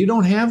that, you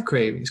don't have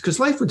cravings, because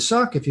life would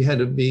suck if you had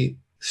to be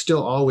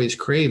still always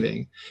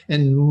craving.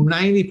 And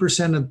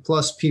 90% of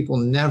plus people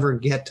never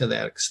get to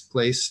that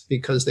place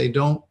because they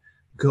don't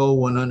go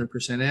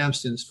 100%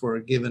 abstinence for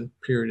a given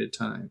period of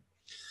time.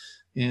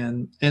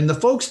 And the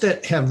folks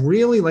that have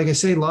really, like I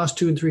say, lost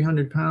 200 and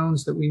 300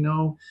 pounds that we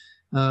know,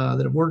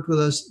 that have worked with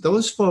us,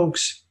 those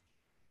folks,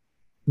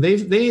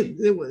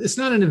 it's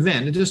not an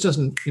event. It just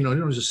doesn't, you know, they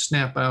don't just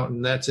snap out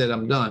and that's it,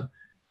 I'm done.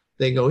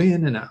 They go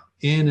in and out,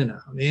 in and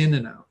out, in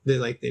and out.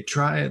 They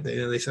try it.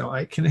 They say, oh,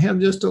 I can have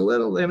just a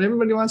little. And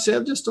everybody wants to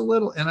have just a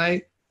little. And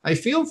I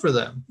feel for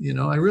them. You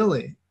know, I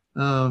really,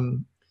 you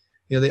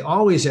know, they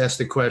always ask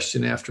the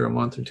question after a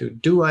month or two,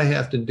 do I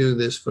have to do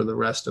this for the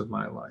rest of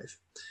my life?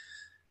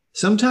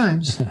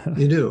 Sometimes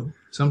you do.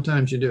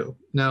 Sometimes you do.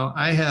 Now,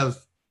 I have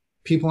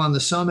people on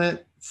the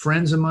summit,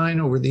 friends of mine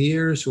over the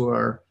years who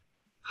are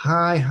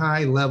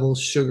high level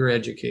sugar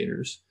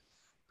educators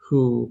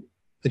who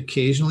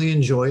occasionally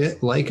enjoy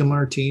it, like a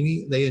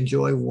martini. They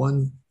enjoy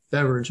one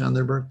beverage on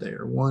their birthday,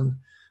 or one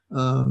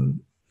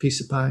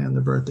piece of pie on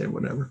their birthday,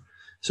 whatever.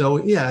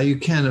 So yeah, you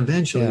can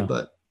eventually,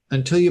 but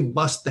until you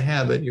bust the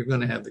habit, you're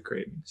going to have the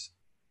cravings.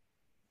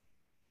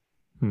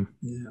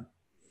 Yeah.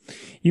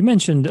 You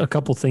mentioned a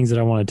couple things that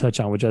I want to touch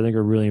on, which I think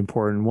are really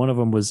important. One of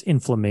them was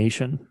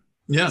inflammation.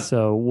 Yeah.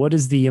 So what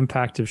is the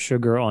impact of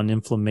sugar on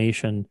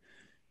inflammation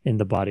in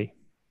the body?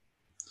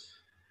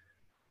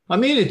 I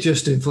mean, it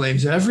just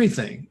inflames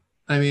everything.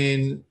 I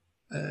mean,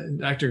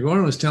 Dr.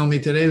 Gordon was telling me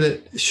today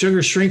that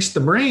sugar shrinks the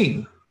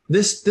brain.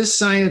 This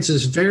science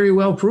is very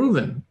well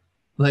proven.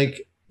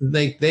 Like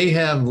they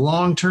have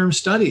long-term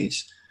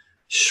studies.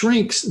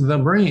 Shrinks the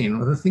brain.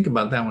 Well, think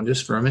about that one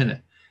just for a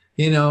minute.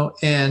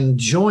 And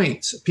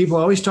joints. People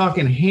are always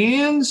talking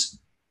hands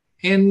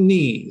and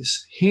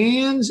knees.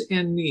 Hands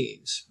and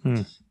knees.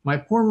 My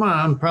poor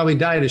mom probably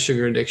died of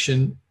sugar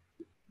addiction.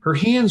 Her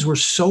hands were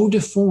so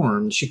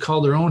deformed, she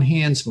called her own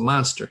hands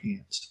monster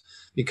hands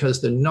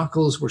because the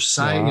knuckles were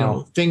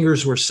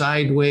fingers were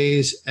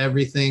sideways.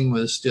 Everything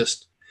was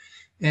just,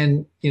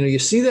 and, you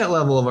see that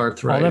level of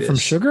arthritis. All that from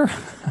sugar?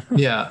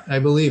 Yeah, I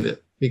believe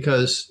it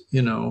because,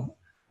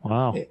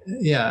 wow.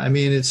 Yeah, I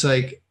mean, it's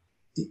like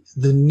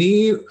the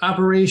knee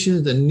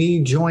operations, the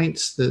knee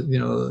joints,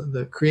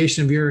 the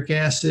creation of uric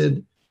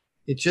acid,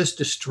 it just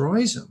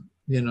destroys them,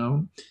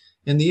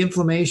 and the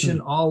inflammation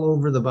all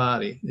over the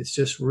body. It's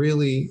just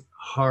really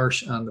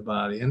harsh on the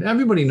body. And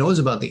everybody knows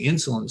about the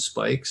insulin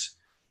spikes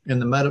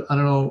and I don't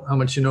know how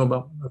much you know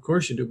about, of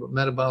course you do, but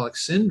metabolic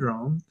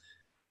syndrome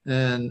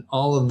and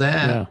all of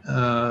that,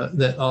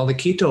 that all the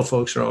keto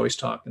folks are always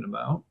talking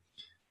about.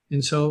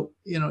 And so,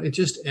 it's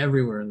just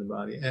everywhere in the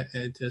body.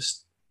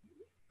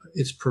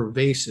 It's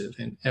pervasive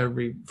in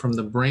from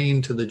the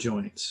brain to the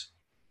joints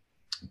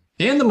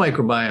and the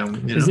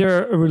microbiome.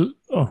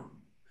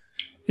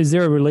 Is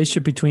there a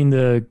relationship between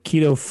the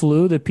keto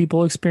flu that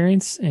people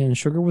experience and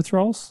sugar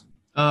withdrawals?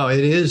 Oh, it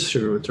is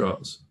sugar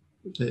withdrawals.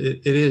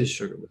 It is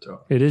sugar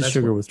withdrawals. It is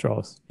sugar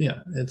withdrawals.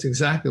 Yeah, it's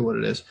exactly what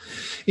it is.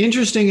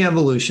 Interesting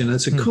evolution.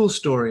 It's a cool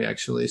story,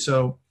 actually.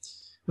 So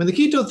when the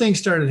keto thing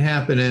started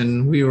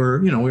happening, we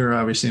were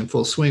obviously in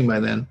full swing by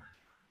then.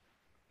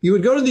 You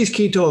would go to these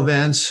keto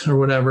events or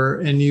whatever,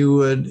 and you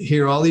would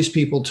hear all these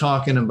people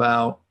talking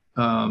about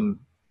the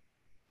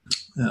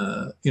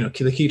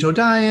keto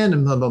diet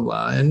and blah, blah,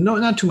 blah. And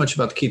not too much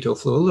about the keto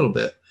flu, a little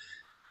bit.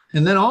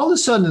 And then all of a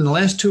sudden in the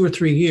last 2 or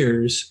 3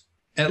 years,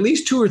 at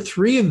least 2 or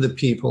 3 of the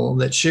people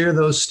that share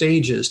those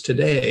stages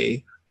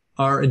today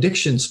are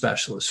addiction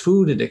specialists,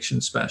 food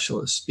addiction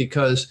specialists,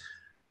 because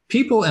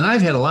people, and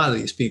I've had a lot of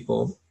these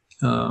people,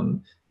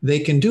 they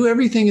can do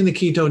everything in the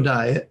keto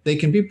diet. They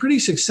can be pretty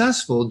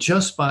successful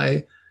just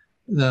by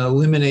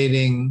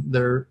eliminating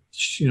their,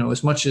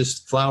 as much as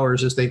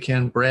flours as they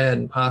can, bread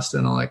and pasta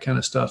and all that kind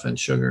of stuff, and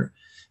sugar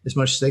as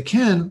much as they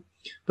can,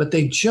 but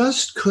they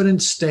just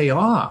couldn't stay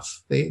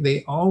off.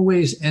 They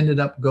always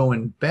ended up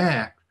going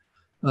back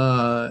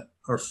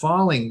or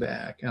falling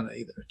back on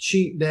either a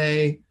cheat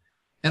day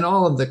and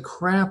all of the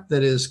crap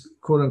that is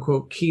quote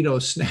unquote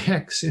keto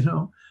snacks,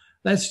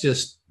 that's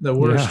just the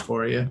worst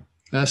for you.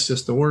 That's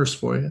just the worst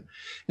for you.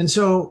 And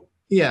so,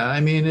 yeah, I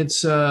mean,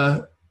 it's,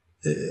 I'm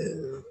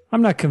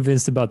not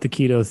convinced about the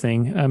keto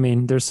thing. I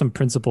mean, there's some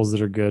principles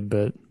that are good,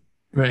 but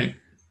right.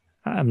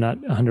 I'm not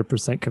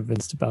 100%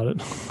 convinced about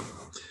it.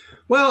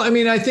 Well, I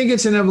mean, I think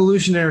it's an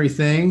evolutionary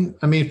thing.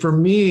 I mean, for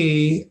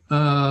me,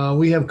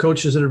 we have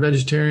coaches that are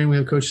vegetarian. We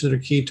have coaches that are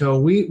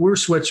keto. We're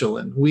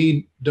Switzerland.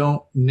 We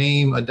don't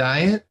name a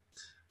diet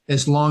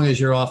as long as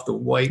you're off the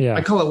white. Yeah.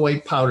 I call it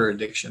white powder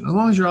addiction. As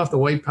long as you're off the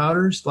white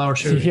powders, flour,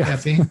 sugar, and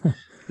caffeine,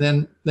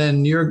 then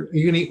you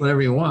can eat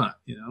whatever you want.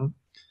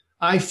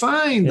 I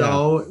find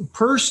though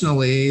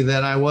personally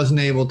that I wasn't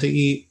able to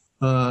eat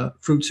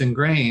fruits and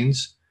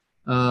grains.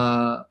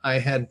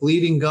 I had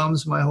bleeding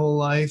gums my whole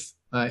life.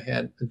 I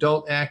had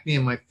adult acne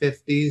in my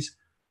 50s.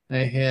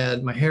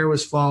 My hair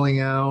was falling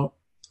out.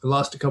 I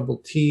lost a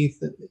couple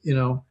teeth,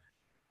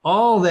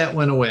 all that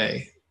went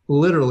away.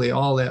 Literally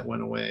all that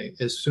went away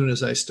as soon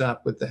as I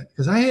stopped with that.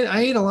 Because I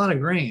ate a lot of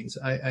grains.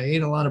 I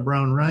ate a lot of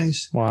brown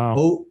rice,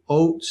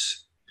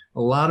 oats, a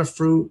lot of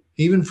fruit,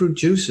 even fruit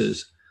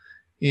juices.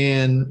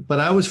 But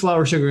I was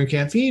flour, sugar, and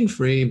caffeine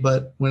free.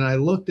 But when I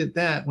looked at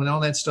that, when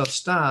all that stuff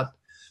stopped,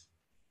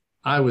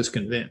 I was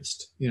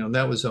convinced,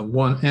 that was a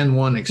one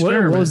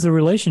experiment. What was the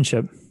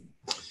relationship?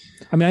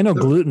 I mean, I know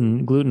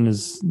gluten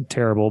is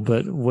terrible,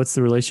 but what's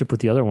the relationship with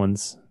the other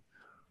ones?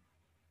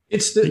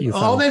 It's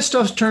all that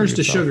stuff turns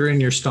to sugar in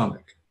your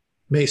stomach,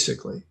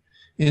 basically.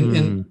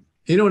 And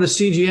you know what a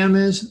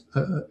CGM is?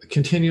 A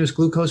continuous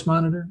glucose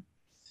monitor.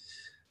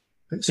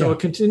 So a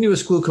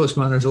continuous glucose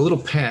monitor is a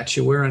little patch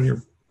you wear on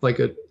your, like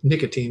a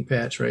nicotine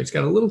patch, right? It's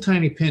got a little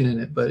tiny pin in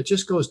it, but it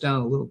just goes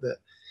down a little bit.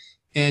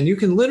 And you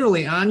can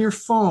literally on your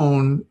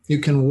phone, you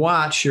can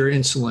watch your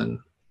insulin,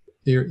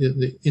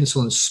 the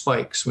insulin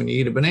spikes when you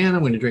eat a banana,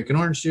 when you drink an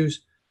orange juice,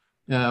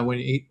 when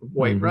you eat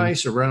white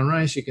rice or brown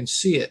rice, you can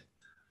see it.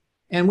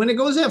 And when it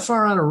goes that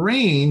far out of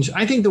range,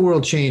 I think the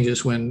world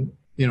changes when,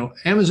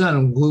 Amazon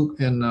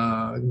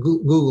and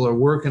Google are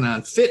working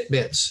on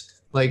Fitbits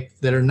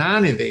that are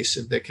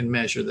non-invasive that can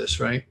measure this,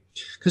 right?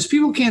 Because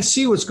people can't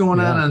see what's going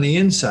on the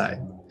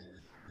inside.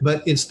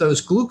 But it's those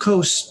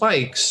glucose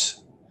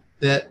spikes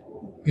that,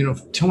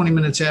 20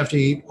 minutes after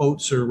you eat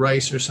oats or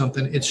rice or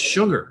something, it's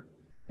sugar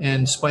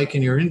and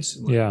spiking your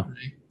insulin,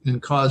 right?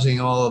 And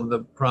causing all of the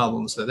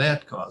problems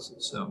that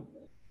causes. So,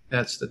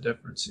 That's the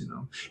difference, you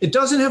know. It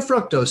doesn't have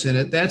fructose in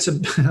it. That's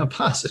a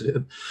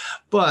positive,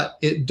 but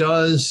it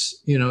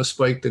does, you know,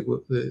 spike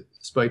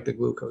the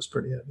glucose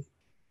pretty heavy.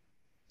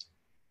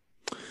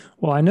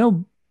 Well, I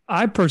know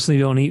I personally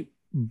don't eat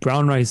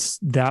brown rice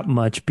that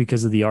much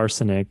because of the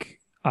arsenic.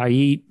 I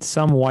eat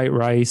some white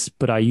rice,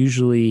 but I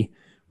usually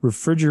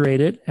refrigerate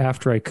it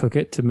after I cook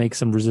it to make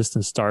some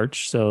resistant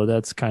starch. So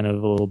that's kind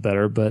of a little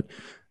better. But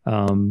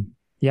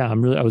yeah,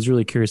 I was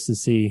really curious to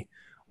see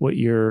what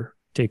your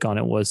take on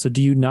it was. So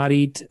do you not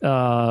eat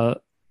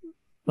like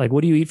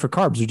what do you eat for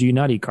carbs, or do you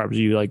not eat carbs?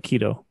 Do you like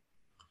keto?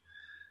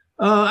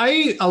 I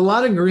eat a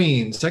lot of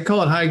greens. I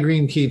call it high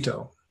green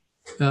keto.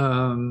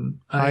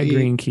 High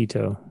green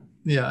keto.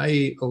 Yeah, I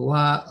eat a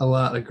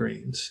lot of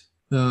greens.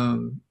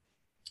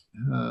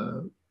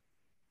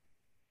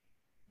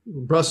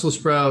 Brussels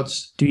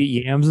sprouts. Do you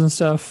eat yams and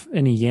stuff?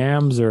 Any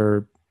yams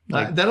or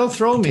like that'll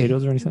throw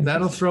potatoes me. Or anything?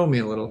 That'll throw me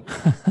a little.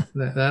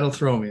 That'll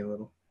throw me a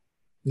little.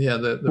 Yeah.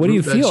 The what do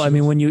you feel? I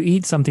mean, when you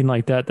eat something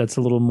like that, that's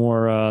a little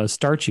more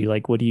starchy.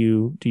 Like, what do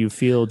you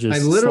feel? Just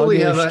I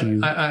literally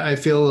sluggish? I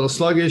feel a little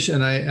sluggish,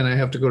 and I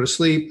have to go to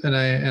sleep, and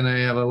I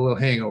have a little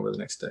hangover the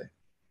next day.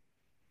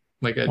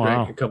 Like I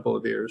drank a couple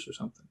of beers or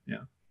something.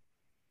 Yeah.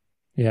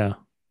 Yeah.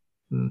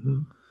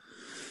 Mm-hmm.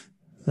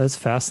 That's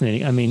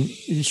fascinating. I mean,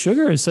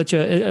 sugar is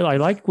I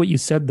like what you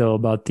said though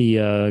about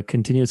the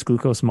continuous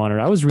glucose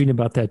monitor. I was reading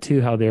about that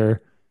too, how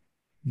they're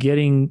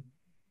getting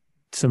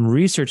some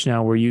research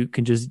now where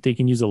they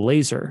can use a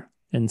laser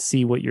and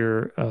see what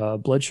your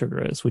blood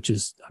sugar is, which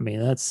is, I mean,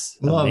 that's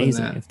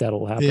amazing if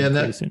that'll happen. Yeah,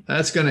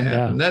 that's going to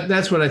happen. Yeah.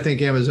 That's what I think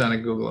Amazon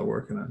and Google are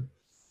working on.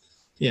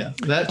 Yeah,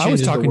 that changes. I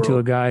was talking to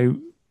a guy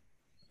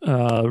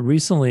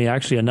recently,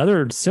 actually,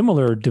 another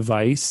similar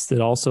device that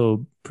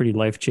also pretty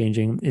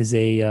life-changing is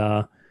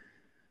they're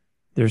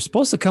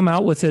supposed to come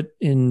out with it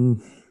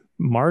in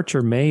March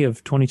or May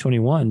of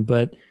 2021,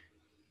 but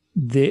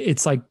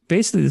it's like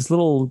basically this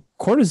little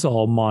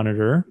cortisol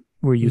monitor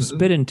where you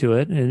spit into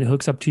it and it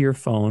hooks up to your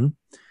phone,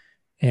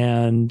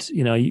 and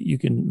you know you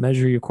can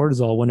measure your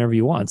cortisol whenever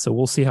you want. So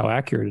we'll see how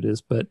accurate it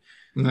is, but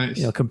nice.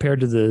 You know,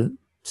 compared to the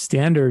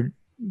standard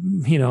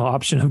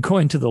option of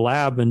going to the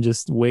lab and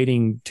just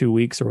waiting 2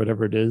 weeks or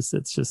whatever it is,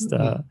 it's just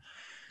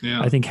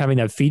I think having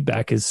that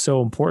feedback is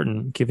so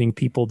important, giving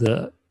people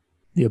the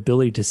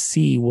ability to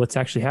see what's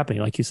actually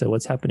happening, like you said,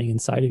 what's happening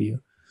inside of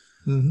you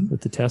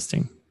with the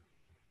testing.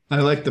 I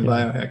like the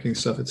biohacking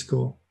stuff. It's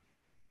cool.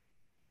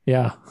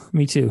 Yeah,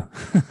 me too.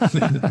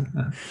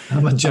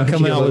 I'm a junkie.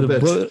 Coming out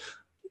with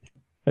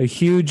a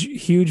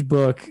huge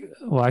book.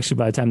 Well, actually,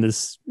 by the time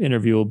this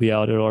interview will be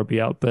out, it'll already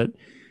be out, but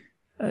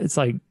it's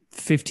like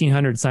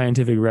 1,500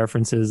 scientific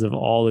references of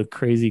all the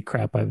crazy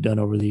crap I've done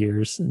over the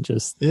years, and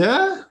just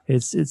I'll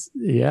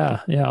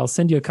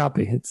send you a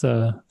copy. It's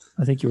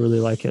I think you really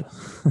like it.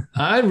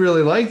 I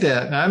really like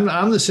that.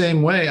 I'm the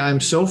same way. I'm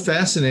so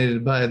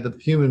fascinated by the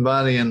human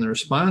body and the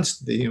response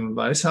to the human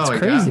body. That's how I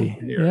got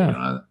here. Yeah. You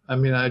know? I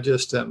mean, I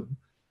just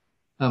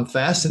I'm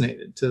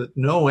fascinated to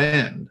no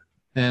end,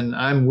 and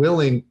I'm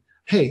willing.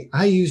 Hey,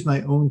 I use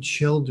my own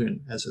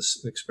children as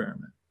an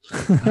experiment.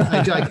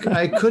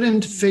 I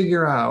couldn't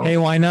figure out. Hey,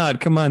 why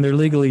not? Come on, they're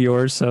legally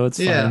yours, so it's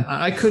fine.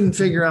 I couldn't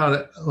figure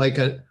out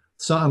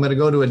so I'm going to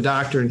go to a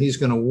doctor and he's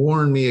going to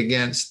warn me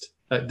against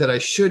that I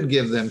should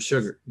give them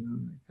sugar.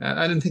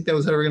 I didn't think that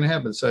was ever going to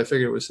happen, so I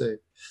figured it was safe.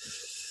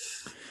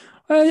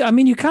 I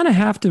mean, you kind of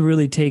have to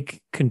really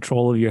take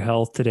control of your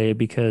health today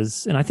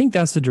and I think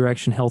that's the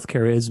direction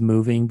healthcare is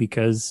moving,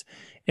 because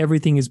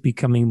everything is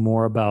becoming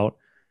more about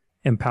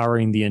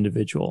empowering the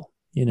individual.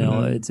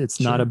 It's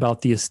not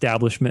about the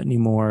establishment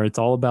anymore. It's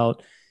all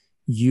about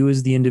you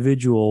as the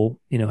individual,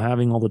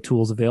 having all the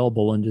tools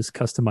available and just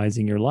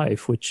customizing your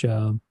life, which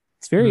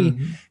it's very,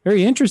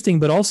 very interesting,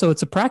 but also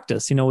it's a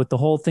practice, with the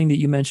whole thing that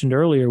you mentioned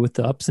earlier with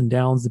the ups and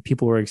downs that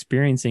people are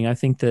experiencing. I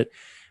think that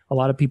a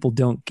lot of people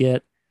don't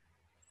get,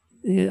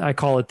 I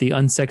call it the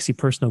unsexy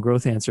personal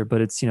growth answer,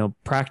 but it's,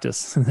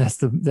 practice. That's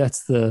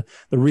the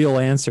real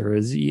answer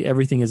is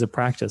everything is a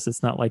practice.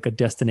 It's not like a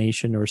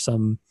destination or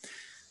some,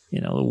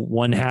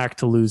 one hack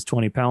to lose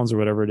 20 pounds or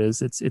whatever it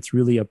is. It's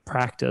really a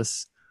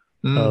practice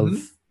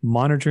of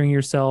monitoring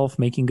yourself,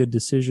 making good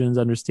decisions,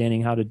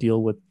 understanding how to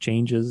deal with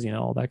changes,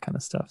 all that kind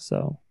of stuff.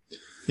 So,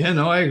 yeah,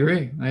 no, I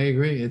agree.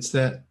 It's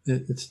not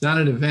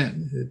an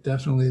event. It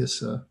definitely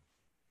is a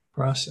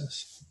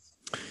process.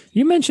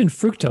 You mentioned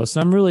fructose,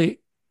 and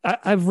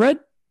I've read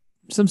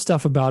some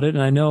stuff about it,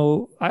 and I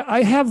know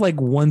I have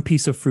like one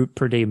piece of fruit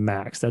per day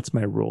max. That's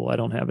my rule. I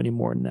don't have any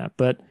more than that,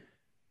 but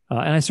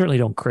and I certainly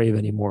don't crave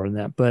any more than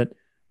that. But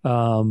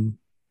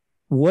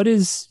what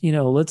is,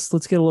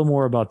 let's get a little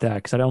more about that,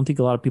 because I don't think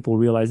a lot of people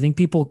realize. I think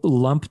people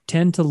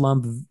tend to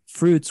lump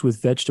fruits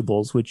with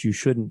vegetables, which you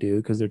shouldn't do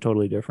because they're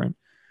totally different.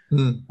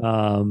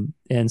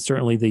 And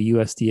certainly the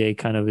USDA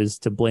kind of is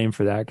to blame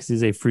for that, because they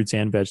say fruits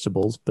and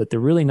vegetables, but they're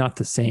really not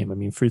the same. I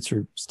mean, fruits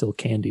are still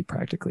candy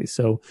practically.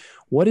 So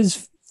what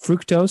is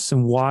fructose,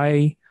 and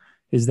why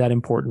is that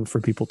important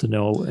for people to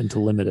know and to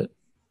limit it?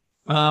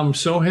 I'm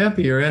so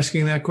happy you're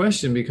asking that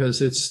question,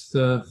 because it's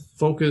the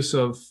focus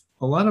of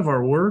a lot of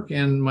our work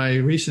and my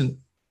recent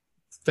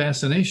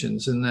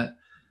fascinations in that.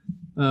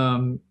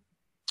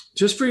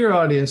 Just for your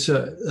audience,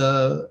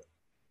 a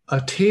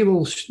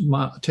table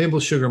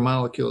sugar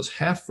molecule is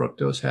half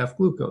fructose, half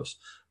glucose.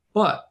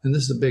 But, and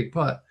this is a big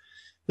but,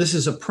 this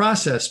is a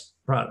processed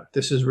product.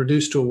 This is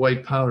reduced to a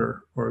white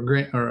powder or a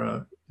grain or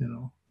a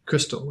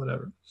crystal,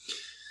 whatever.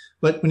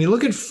 But when you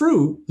look at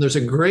fruit, there's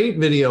a great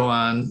video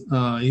on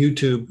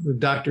YouTube with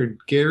Dr.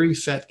 Gary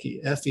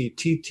Fettke,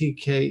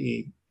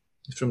 Fettke.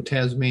 He's from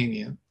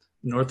Tasmania,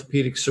 an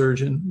orthopedic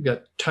surgeon. He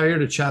got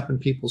tired of chopping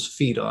people's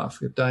feet off,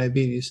 with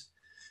diabetes,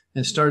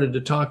 and started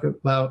to talk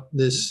about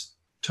this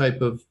type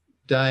of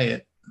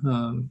diet.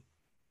 And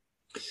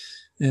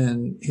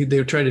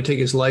they tried to take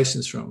his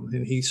license from him,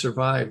 and he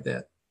survived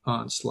that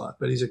onslaught.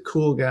 But he's a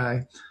cool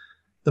guy.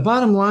 The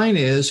bottom line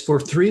is,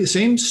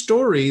 same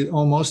story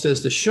almost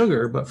as the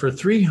sugar, but for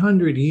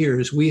 300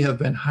 years, we have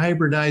been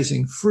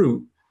hybridizing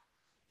fruit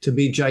to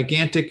be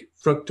gigantic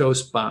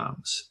fructose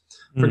bombs.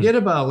 Forget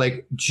about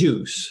like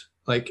juice,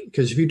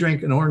 because if you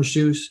drink an orange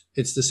juice,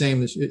 it's the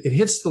same as it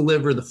hits the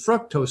liver. The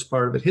fructose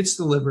part of it hits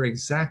the liver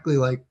exactly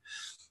like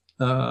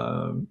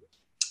a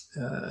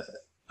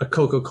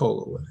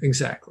Coca-Cola would.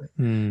 Exactly.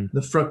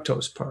 The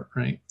fructose part,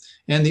 right?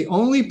 And the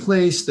only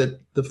place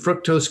that the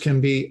fructose can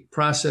be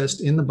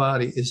processed in the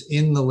body is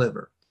in the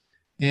liver.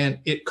 And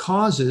it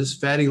causes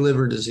fatty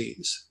liver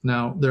disease.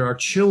 Now, there are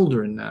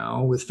children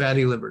now with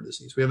fatty liver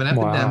disease. We have an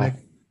epidemic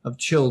of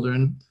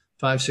children,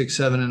 5, 6,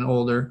 7 and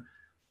older,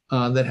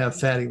 that have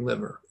fatty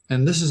liver.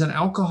 And this is an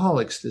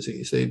alcoholic's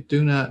disease. They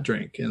do not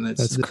drink. And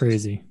that's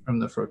crazy from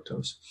the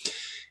fructose.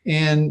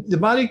 And the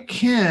body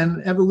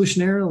can,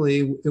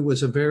 evolutionarily, it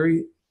was a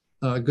very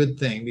good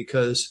thing,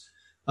 because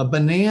a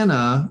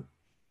banana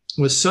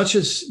was such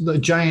a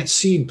giant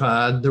seed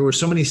pod. There were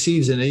so many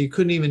seeds in it, you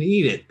couldn't even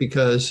eat it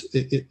because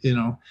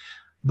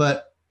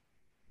but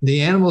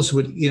the animals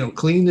would,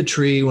 clean the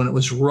tree when it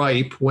was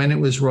ripe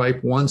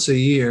once a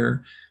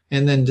year,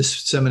 and then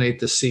disseminate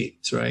the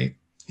seeds, right?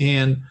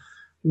 And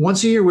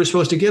once a year, we're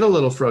supposed to get a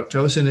little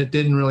fructose, and it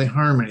didn't really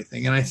harm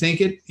anything. And I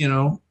think it,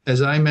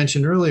 as I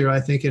mentioned earlier, I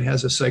think it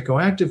has a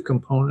psychoactive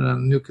component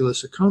on the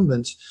nucleus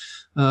accumbens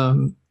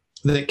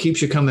that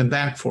keeps you coming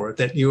back for it,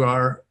 that you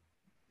are,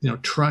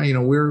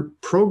 we're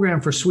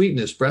programmed for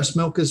sweetness. Breast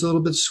milk is a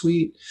little bit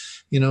sweet.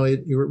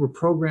 We're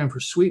programmed for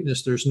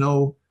sweetness. There's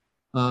no,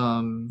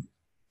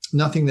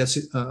 nothing that's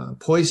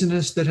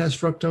poisonous that has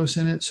fructose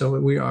in it. So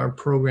we are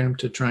programmed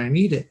to try and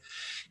eat it.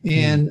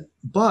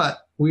 But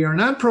we are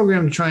not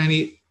programmed to try and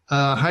eat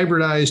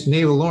hybridized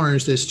navel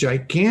orange that's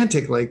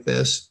gigantic like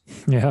this.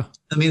 Yeah.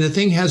 I mean, the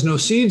thing has no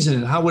seeds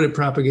in it. How would it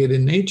propagate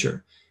in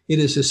nature? It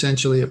is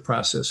essentially a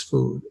processed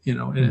food,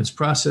 and it's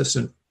processed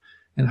and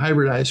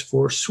hybridized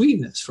for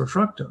sweetness, for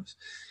fructose.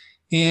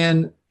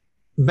 And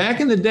back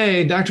in the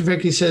day, Dr.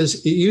 Fettke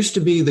says it used to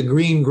be the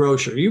green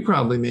grocer. You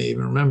probably may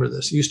even remember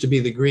this. It used to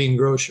be the green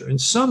grocer. And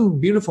some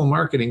beautiful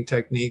marketing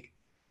technique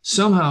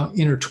somehow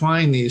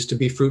intertwine these to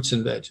be fruits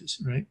and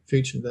veggies, right?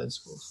 Fruits and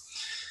vegetables.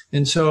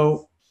 And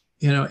so,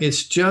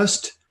 it's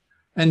just,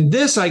 and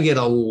this I get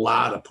a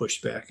lot of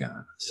pushback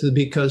on. So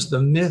because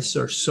the myths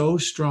are so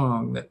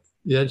strong that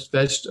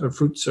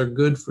fruits are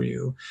good for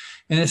you.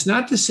 And it's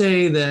not to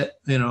say that,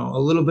 a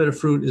little bit of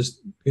fruit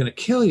is going to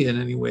kill you in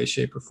any way,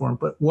 shape, or form.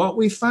 But what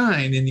we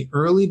find in the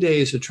early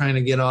days of trying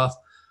to get off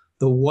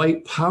the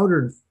white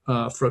powdered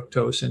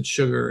fructose and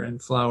sugar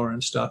and flour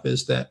and stuff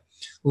is that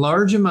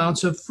large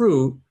amounts of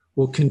fruit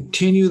will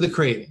continue the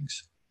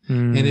cravings.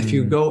 And if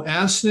you go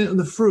abstinent of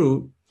the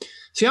fruit,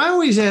 see, I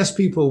always ask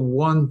people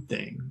one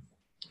thing.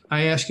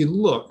 I ask you,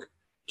 look,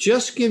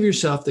 just give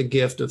yourself the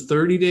gift of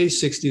 30 days,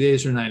 60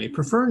 days, or 90.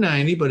 Prefer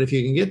 90, but if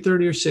you can get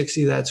 30 or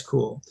 60, that's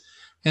cool.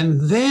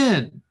 And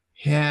then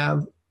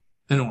have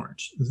an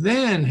orange,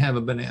 then have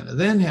a banana,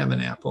 then have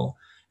an apple,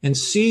 and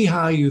see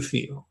how you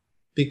feel.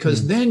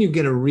 Because then you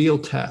get a real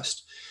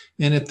test.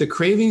 And if the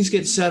cravings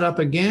get set up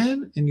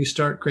again and you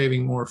start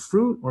craving more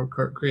fruit or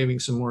craving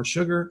some more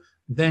sugar,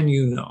 then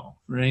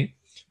right?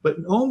 But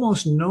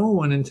almost no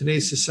one in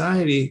today's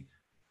society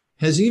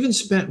has even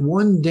spent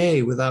one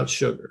day without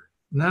sugar.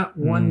 Not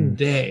one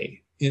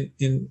day in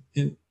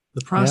the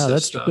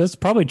process stuff. That's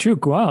probably true.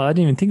 Wow, I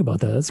didn't even think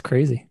about that. That's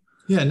crazy.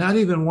 Yeah, not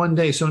even one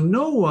day. So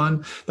no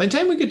one, by the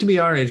time we get to be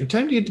our age, by the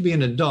time you get to be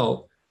an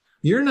adult,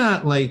 you're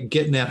not like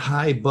getting that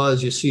high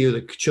buzz you see at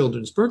the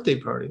children's birthday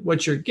party.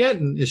 What you're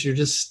getting is you're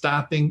just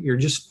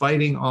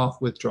fighting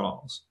off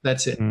withdrawals.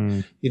 That's it.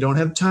 You don't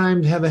have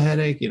time to have a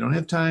headache. You don't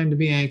have time to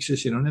be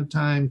anxious. You don't have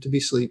time to be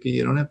sleepy.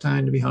 You don't have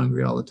time to be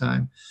hungry all the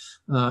time,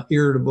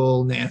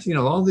 irritable, nasty,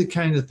 all the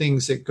kind of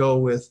things that go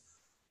with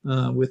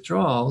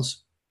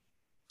withdrawals.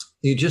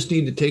 You just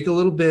need to take a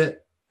little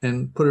bit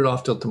and put it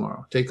off till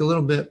tomorrow. Take a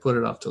little bit, put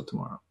it off till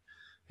tomorrow.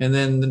 And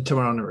then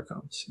tomorrow never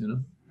comes, So,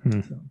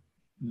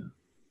 yeah.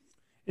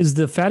 Is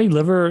the fatty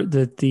liver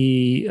that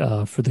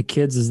for the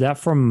kids, is that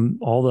from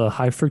all the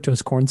high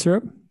fructose corn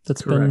syrup?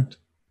 That's correct.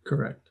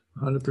 Correct.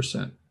 100%.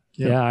 Yep.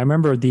 Yeah. I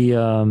remember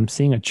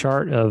seeing a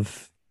chart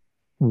of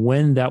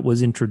when that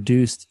was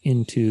introduced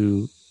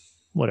into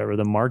whatever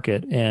the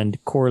market and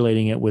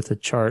correlating it with a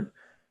chart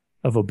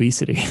of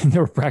obesity. They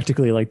were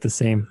practically like the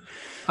same.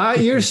 I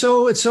use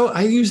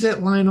that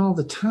line all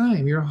the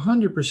time. You're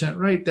 100%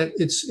 right that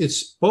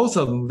it's both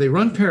of them. They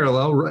run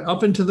parallel right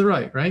up and to the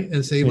right, right?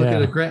 And so you look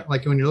at a graph,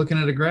 like when you're looking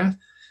at a graph,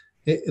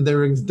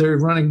 they're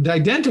running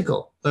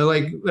identical. They're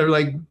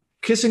like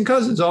kissing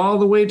cousins all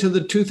the way to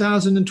the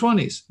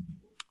 2020s.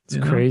 It's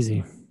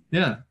crazy.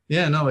 Yeah.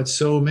 No, it's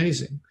so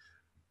amazing.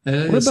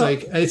 And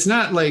it's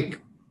not like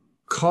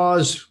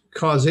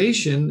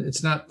causation.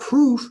 It's not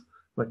proof.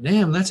 But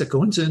damn, that's a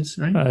coincidence,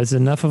 right? It's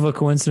enough of a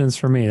coincidence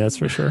for me, that's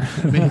for sure.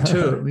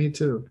 Me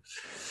too.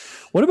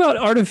 What about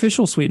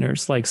artificial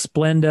sweeteners like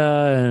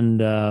Splenda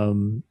and I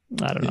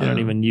don't know, I don't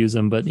even use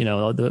them, but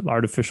the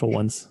artificial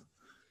ones.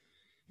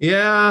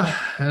 Yeah,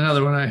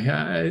 another one.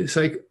 It's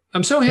like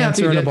I'm so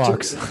happy in a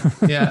box.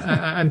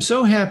 I'm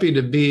so happy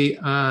to be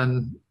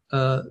on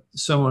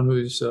someone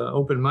who's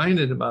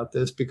open-minded about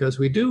this because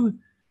we do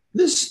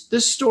this.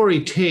 This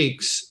story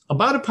takes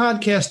about a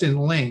podcast in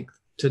length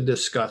to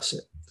discuss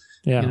it.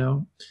 Yeah.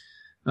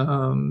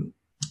 And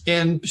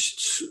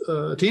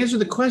to answer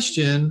the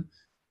question,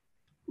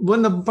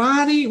 when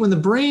the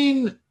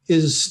brain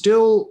is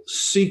still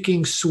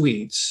seeking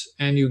sweets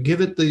and you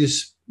give it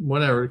these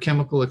whatever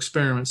chemical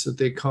experiments that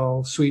they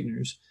call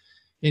sweeteners,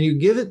 and you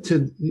give it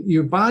to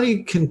your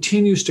body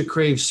continues to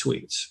crave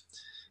sweets.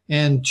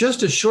 And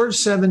just a short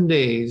 7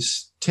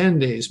 days, 10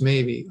 days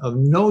maybe of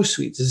no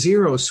sweets,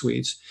 zero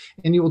sweets,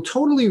 and you will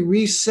totally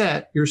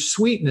reset your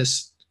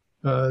sweetness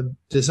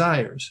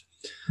desires.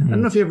 I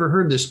don't know if you ever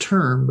heard this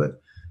term,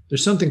 but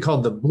there's something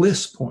called the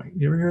bliss point.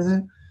 You ever hear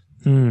that?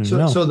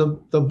 No. So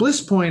the bliss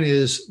point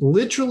is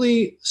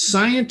literally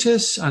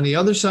scientists on the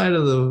other side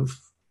of the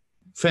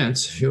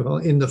fence, if you will,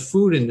 in the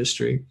food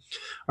industry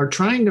are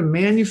trying to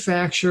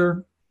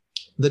manufacture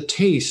the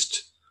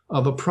taste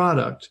of a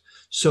product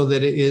so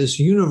that it is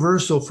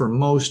universal for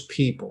most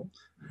people.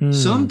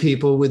 Some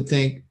people would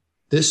think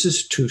this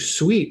is too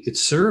sweet.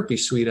 It's syrupy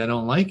sweet. I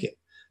don't like it.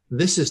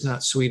 This is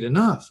not sweet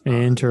enough.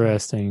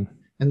 Interesting.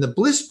 And the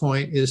bliss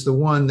point is the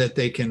one that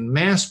they can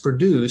mass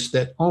produce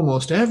that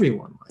almost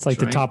everyone likes. It's like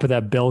the top of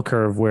that bell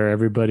curve where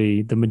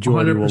the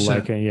majority 100%. Will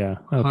like it. Yeah.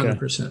 Okay.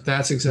 100%.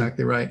 That's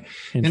exactly right.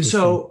 And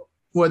so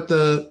what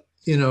what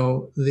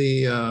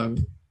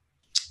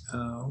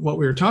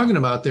we were talking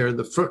about there,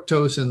 the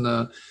fructose and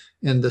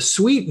the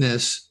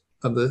sweetness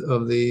of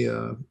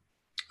the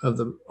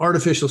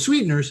artificial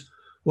sweeteners,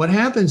 what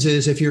happens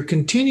is if you're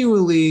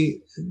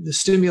continually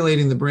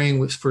stimulating the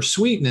brain for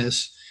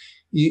sweetness,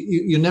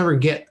 you never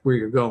get where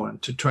you're going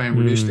to try and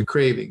reduce the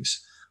cravings.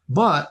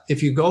 But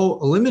if you go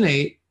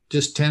eliminate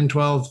just 10,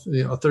 12,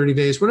 30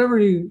 days, whatever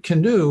you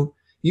can do,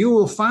 you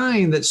will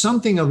find that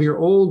something of your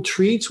old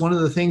treats, one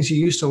of the things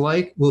you used to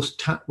like,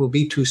 will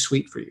be too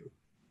sweet for you.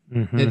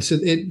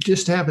 It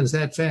just happens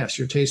that fast,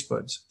 your taste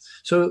buds.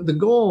 So the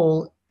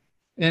goal,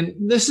 and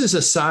this is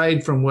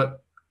aside from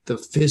what the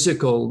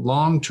physical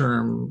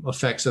long-term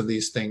effects of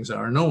these things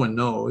are. No one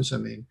knows. I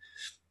mean,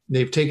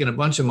 they've taken a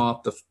bunch of them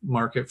off the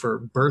market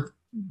for birth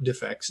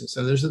defects, and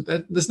so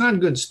there's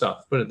not good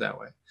stuff, put it that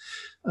way.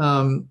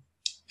 But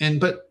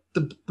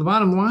the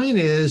bottom line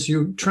is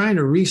you're trying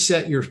to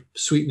reset your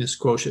sweetness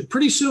quotient.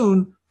 Pretty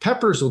soon,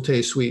 peppers will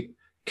taste sweet.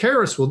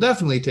 Carrots will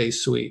definitely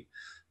taste sweet.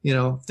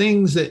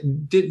 Things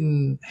that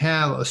didn't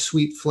have a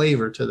sweet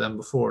flavor to them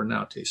before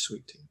now taste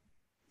sweet to you.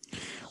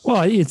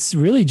 Well, it's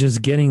really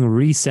just getting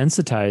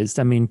resensitized.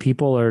 I mean,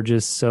 people are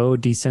just so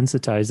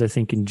desensitized, I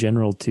think, in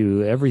general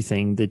to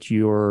everything that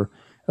your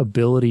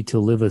ability to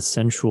live a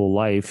sensual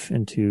life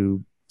and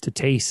to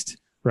taste,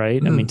 right?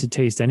 I mean, to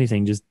taste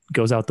anything just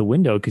goes out the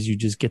window because you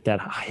just get that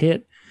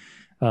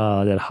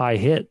high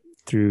hit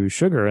through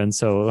sugar. And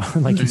so,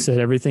 like you said,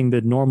 everything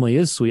that normally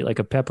is sweet, like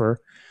a pepper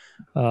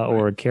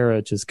or a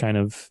carrot, just kind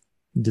of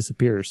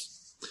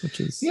disappears, which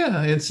is...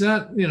 Yeah, it's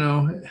not,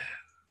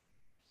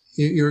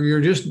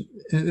 you're just,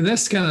 and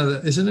that's kind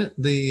of, isn't it?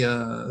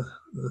 The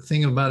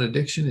thing about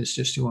addiction is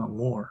just you want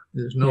more.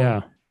 There's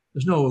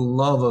no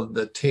love of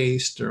the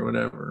taste or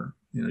whatever.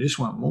 You just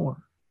want more.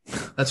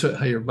 That's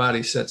how your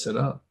body sets it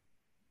up.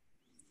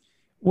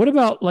 What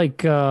about like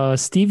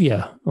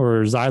stevia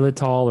or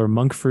xylitol or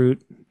monk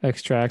fruit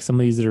extract? Some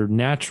of these that are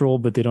natural,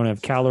 but they don't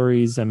have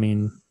calories. I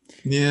mean,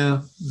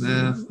 I'm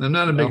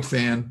not a big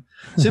fan.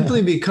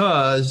 Simply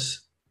because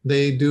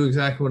they do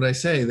exactly what I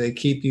say. They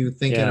keep you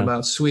thinking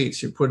about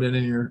sweets. You put it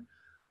in your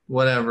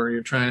whatever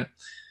you're trying.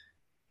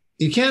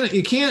 You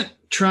can't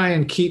try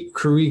and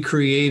keep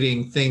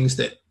recreating things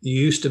that you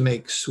used to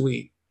make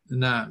sweet,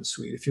 not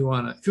sweet. If you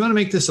want to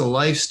make this a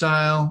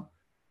lifestyle,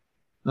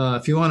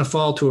 if you want to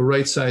fall to a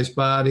right-sized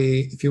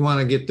body, if you want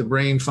to get the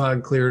brain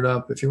fog cleared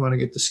up, if you want to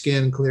get the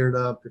skin cleared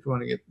up, if you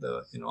want to get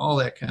the all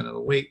that kind of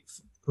the weight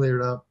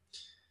cleared up,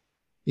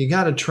 you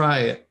got to try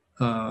it.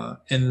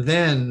 And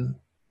then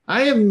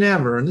I have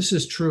never, and this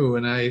is true,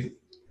 and I'm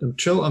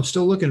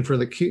still looking for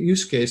the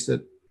use case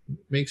that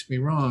makes me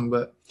wrong,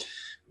 but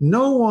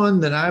no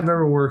one that I've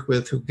ever worked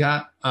with who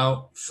got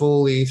out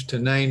fully to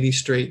 90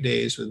 straight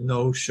days with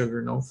no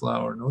sugar, no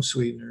flour, no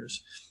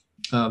sweeteners,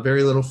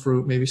 very little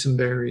fruit, maybe some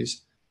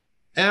berries,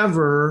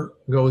 ever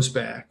goes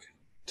back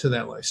to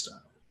that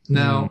lifestyle.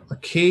 Now,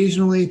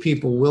 occasionally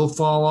people will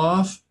fall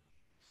off,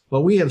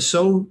 but we have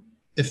so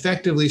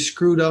effectively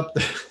screwed up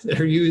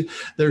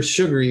their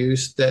sugar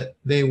use that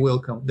they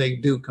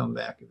do come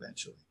back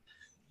eventually.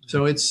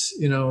 So it's,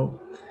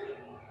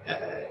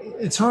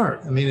 it's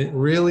hard. I mean, it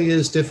really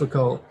is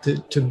difficult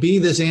to be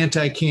this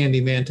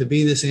anti-candy man, to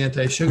be this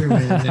anti-sugar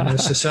man in a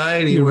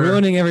society You're where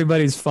ruining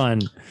everybody's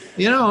fun.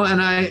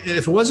 And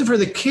if it wasn't for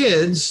the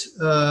kids,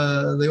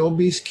 the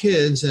obese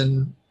kids,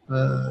 and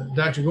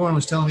Dr. Gordon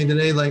was telling me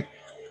today, like,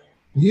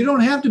 you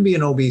don't have to be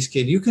an obese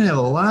kid. You can have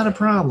a lot of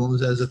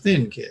problems as a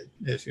thin kid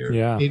if you're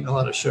eating a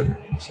lot of sugar.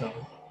 So,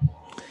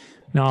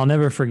 no, I'll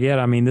never forget.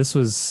 I mean, this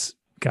was,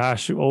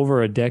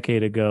 over a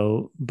decade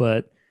ago,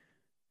 but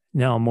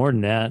no, more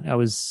than that. I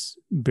was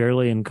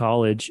barely in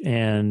college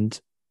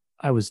and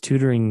I was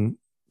tutoring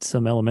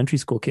some elementary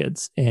school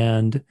kids,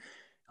 and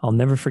I'll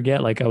never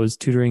forget, like, I was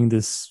tutoring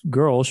this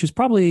girl. She was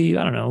probably,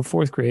 I don't know,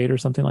 4th grade or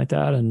something like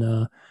that.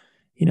 And,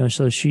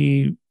 so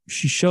she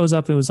shows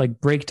up. It was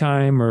like break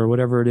time or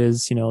whatever it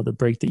is, the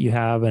break that you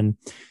have. And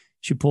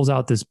she pulls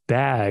out this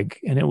bag,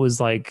 and it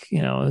was like, I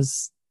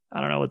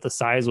don't know what the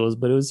size was,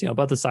 but it was,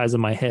 about the size of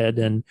my head,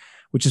 and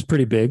which is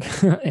pretty big.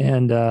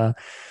 And,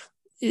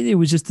 it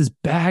was just this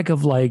bag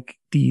of like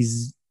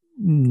these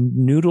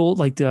noodle,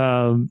 like,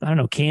 I don't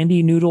know,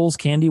 candy noodles,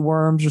 candy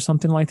worms or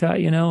something like that,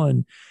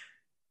 and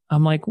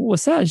I'm like,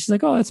 what's that? She's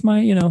like, oh, that's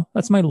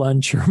my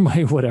lunch or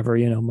my whatever,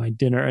 my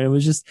dinner. And it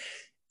was just,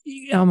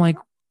 I'm like,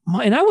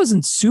 and I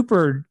wasn't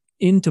super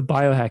into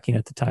biohacking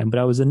at the time, but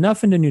I was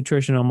enough into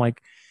nutrition. I'm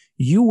like,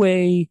 you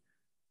weigh,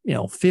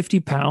 50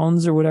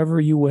 pounds or whatever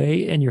you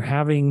weigh, and you're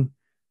having,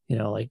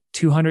 like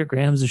 200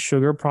 grams of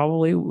sugar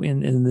probably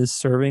in this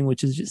serving,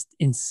 which is just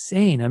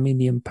insane. I mean,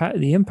 the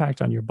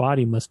impact on your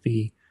body must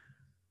be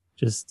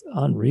just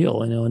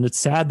unreal, and it's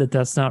sad that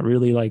that's not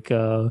really like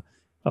a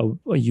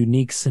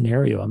unique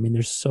scenario. I mean,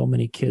 there's so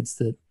many kids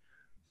that,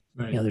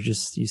 they're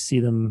just, you see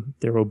them,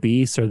 they're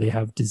obese, or they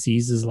have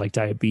diseases like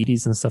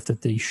diabetes and stuff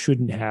that they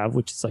shouldn't have,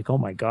 which is like, oh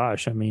my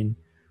gosh. I mean,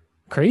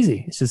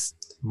 crazy. It's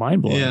just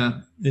mind blowing.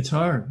 Yeah, it's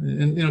hard.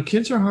 And,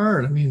 kids are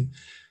hard. I mean,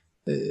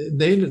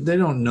 they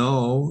don't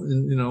know,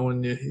 and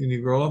when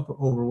you grow up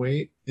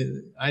overweight,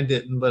 I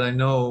didn't, but I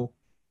know,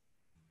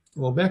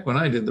 well, back when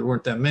I did, there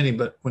weren't that many,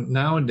 but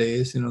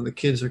nowadays, the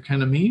kids are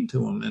kind of mean to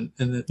them,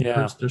 and it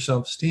hurts their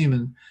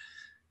self-esteem.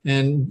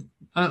 And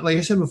like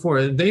I said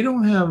before, they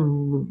don't have,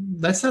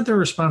 that's not their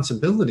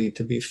responsibility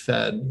to be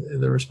fed.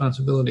 Their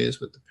responsibility is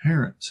with the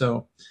parent.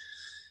 So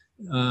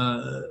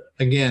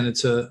again,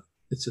 it's a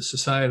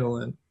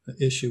societal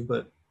issue,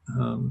 but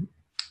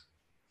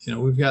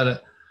we've got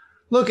to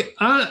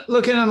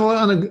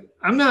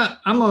I'm not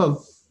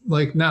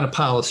a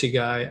policy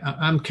guy.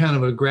 I'm kind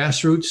of a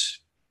grassroots,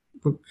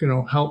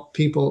 help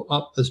people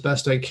up as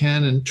best I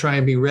can and try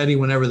and be ready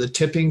whenever the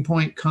tipping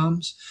point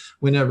comes,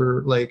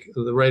 whenever like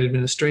the right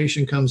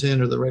administration comes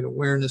in or the right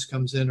awareness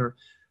comes in or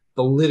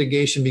the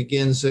litigation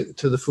begins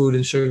to the food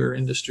and sugar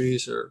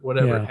industries or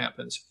whatever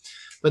happens.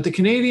 But the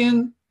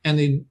Canadian and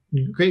the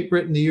Great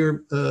Britain, the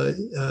Europe,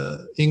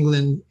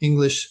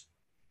 English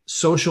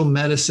social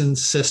medicine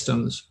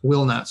systems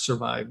will not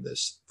survive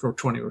this for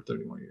 20 or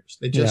 30 more years.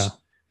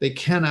 They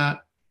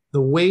cannot.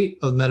 The weight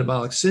of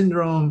metabolic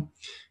syndrome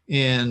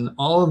and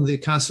all of the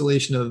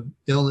constellation of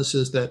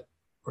illnesses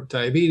or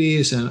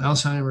diabetes and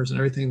Alzheimer's and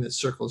everything that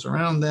circles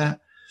around that,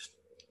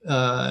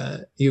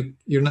 they're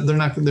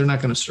not going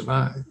to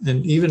survive.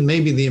 And even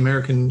maybe the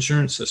American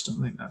insurance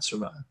system may not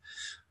survive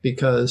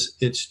because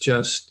it's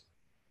just,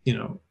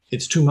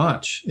 it's too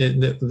much.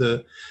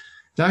 The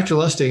Dr.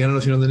 Lustig, I don't know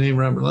if you know the name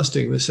Robert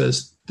Lustig, but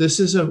says this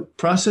is a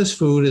processed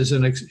food is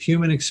a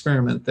human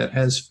experiment that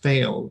has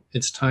failed.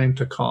 It's time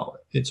to call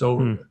it. It's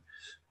over.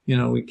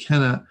 We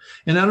cannot.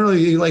 And I don't know if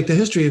you like the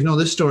history, you know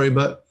this story,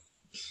 but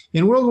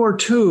in World War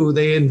II,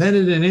 they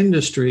invented an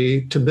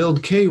industry to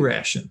build K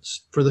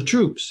rations for the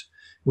troops,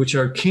 which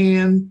are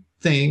canned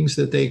things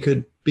that they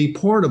could be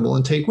portable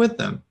and take with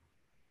them.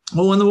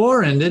 Well, when the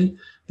war ended,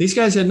 these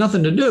guys had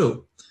nothing to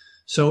do.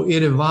 So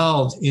it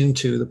evolved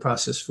into the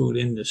processed food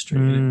industry.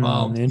 It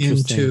evolved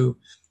into,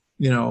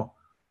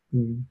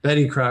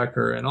 Betty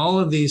Crocker and all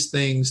of these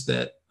things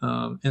that,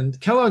 and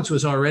Kellogg's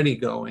was already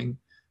going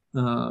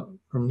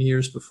from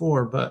years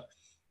before, but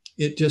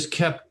it just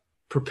kept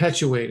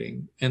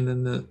perpetuating. And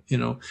then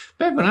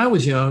back when I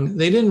was young,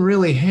 they didn't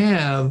really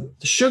have,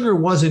 the sugar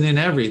wasn't in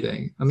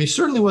everything. I mean,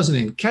 certainly wasn't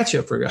in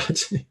ketchup, for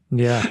God's sake.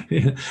 Yeah.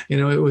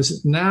 It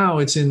was, now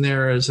it's in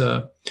there as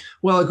it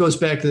goes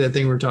back to that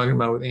thing we were talking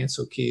about with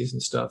Ansel Keys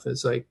and stuff.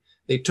 It's like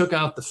they took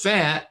out the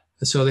fat.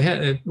 So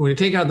when you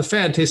take out the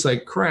fat, it tastes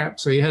like crap.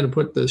 So you had to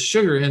put the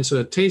sugar in so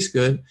it tastes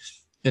good.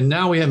 And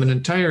now we have an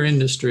entire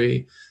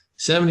industry.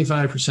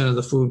 75% of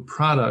the food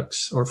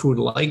products or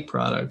food-like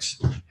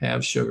products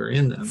have sugar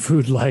in them.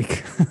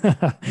 Food-like.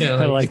 Yeah,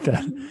 I like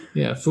that.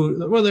 Yeah,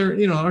 food. Well, they're,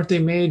 aren't they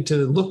made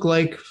to look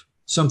like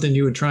something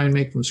you would try and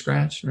make from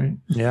scratch, right?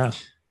 Yeah.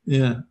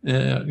 Yeah.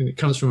 It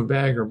comes from a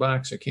bag or a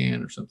box, a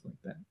can or something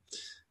like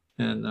that.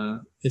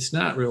 And it's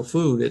not real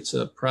food. It's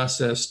a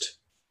processed,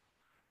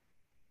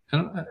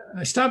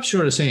 I stopped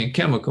short of saying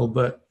chemical,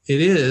 but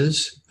it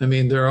is. I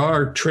mean, there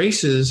are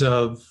traces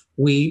of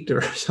wheat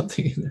or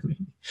something in there,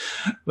 maybe,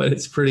 but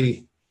it's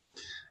pretty,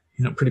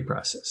 pretty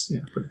processed.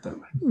 Yeah, put it that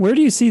way. Where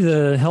do you see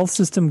the health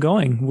system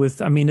going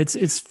with, I mean,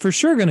 it's for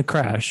sure going to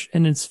crash,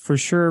 and it's for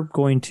sure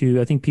going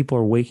to, I think people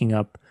are waking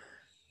up,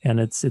 and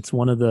it's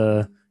one of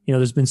the,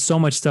 there's been so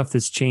much stuff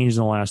that's changed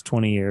in the last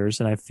 20 years.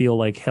 And I feel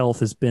like health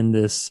has been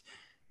this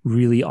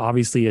really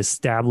obviously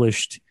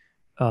established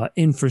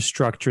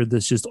infrastructure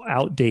that's just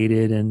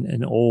outdated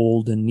and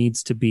old and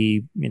needs to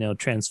be,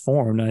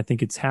 transformed. And I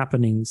think it's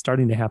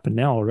starting to happen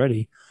now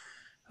already.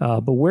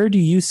 But where do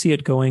you see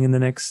it going in the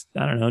next,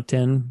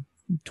 10,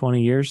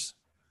 20 years?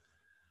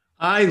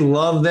 I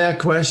love that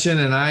question.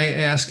 And I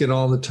ask it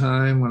all the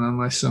time when on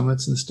my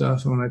summits and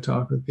stuff. And when I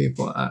talk with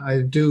people,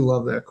 I do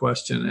love that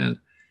question. And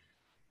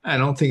I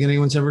don't think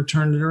anyone's ever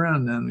turned it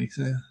around on me.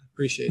 So I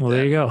appreciate that. Well,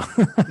 there you go.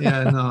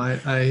 Yeah,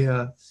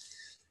 no,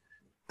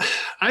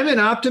 I'm an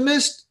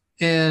optimist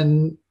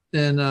and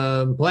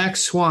a Black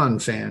Swan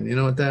fan. You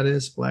know what that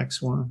is? Black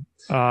Swan.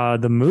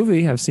 The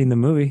movie. I've seen the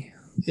movie.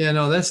 Yeah,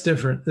 no, that's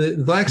different.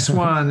 Black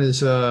Swan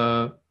is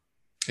I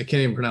can't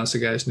even pronounce the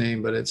guy's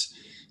name, but it's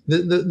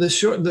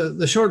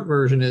the short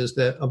version is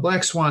that a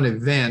Black Swan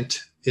event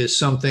is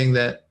something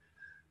that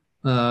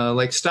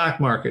like stock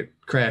market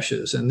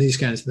crashes and these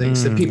kinds of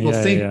things that people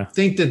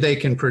think that they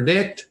can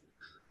predict,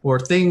 or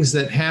things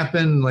that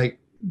happen like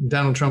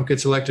Donald Trump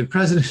gets elected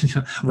president.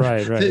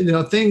 Right.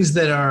 Things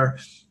that are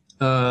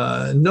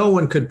no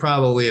one could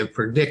probably have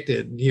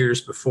predicted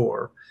years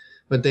before,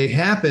 but they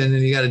happen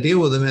and you got to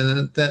deal with them.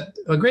 And that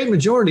a great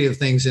majority of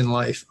things in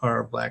life are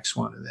a Black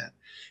Swan event.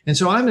 And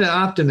so I'm an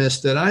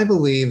optimist that I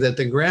believe that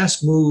the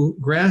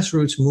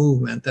grassroots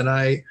movement that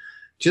I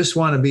just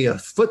want to be a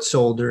foot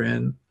soldier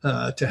in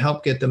to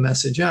help get the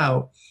message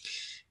out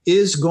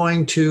is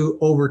going to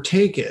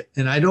overtake it.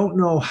 And I don't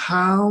know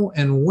how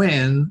and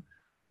when.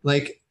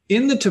 Like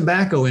in the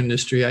tobacco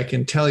industry, I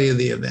can tell you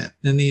the event.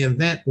 And the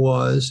event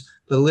was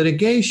the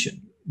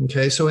litigation.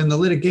 Okay. So in the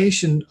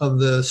litigation of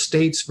the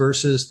states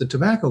versus the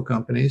tobacco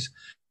companies,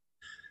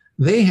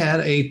 they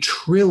had $1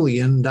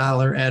 trillion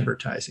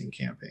advertising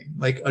campaign.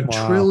 Like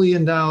 $1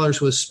 trillion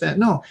was spent.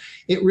 No,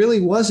 it really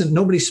wasn't.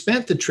 Nobody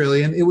spent the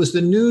trillion. It was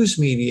the news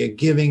media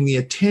giving the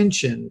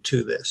attention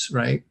to this,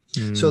 right?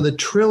 So the $1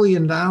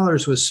 trillion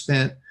was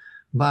spent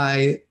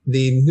by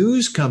the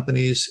news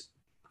companies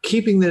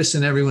keeping this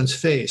in everyone's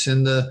face.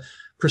 And the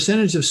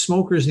percentage of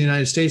smokers in the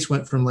United States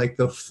went from like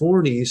the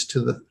 40s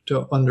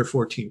to under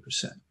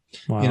 14%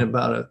 in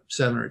about a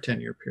 7 or 10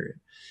 year period.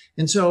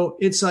 And so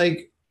it's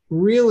like,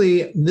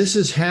 really, this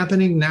is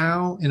happening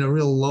now in a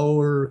real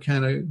lower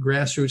kind of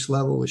grassroots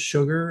level with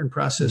sugar and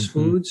processed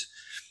foods.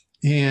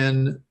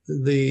 And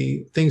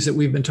the things that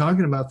we've been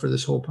talking about for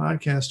this whole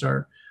podcast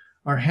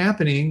are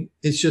happening.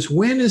 It's just,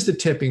 when is the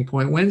tipping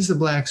point? When's the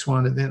Black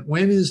Swan event?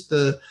 When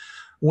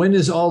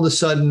is all of a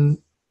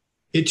sudden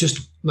it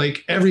just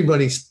like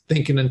everybody's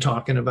thinking and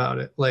talking about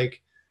it?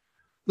 Like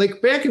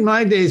back in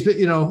my days, but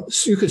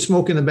you could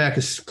smoke in the back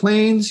of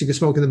planes, you could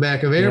smoke in the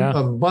back of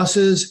of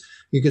buses.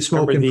 You could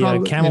smoke in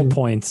the Camel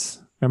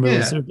points. Remember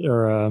those?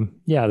 Or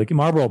the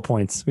Marlboro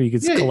points where you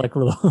could collect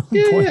little points.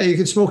 Yeah, you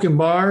could smoke in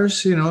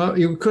bars.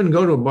 You couldn't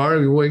go to a bar.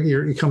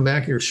 You come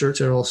back, your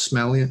shirts are all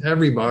smelly.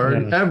 Every bar,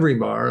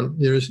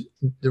 there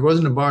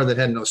wasn't a bar that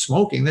had no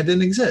smoking. That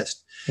didn't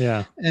exist.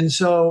 Yeah. And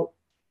so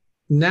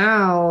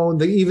now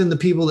even the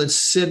people that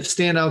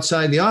stand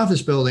outside the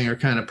office building are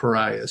kind of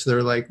pariahs.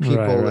 They're like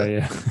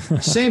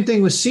people same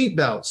thing with seat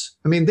belts.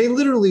 I mean, they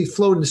literally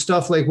floated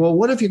stuff like, well,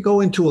 what if you go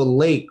into a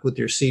lake with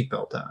your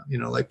seatbelt on?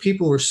 Like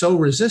people were so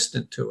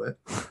resistant to it,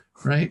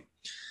 right?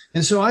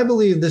 And so I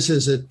believe this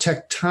is a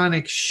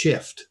tectonic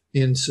shift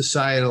in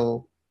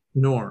societal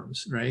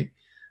norms, right?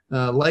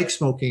 Like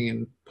smoking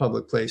in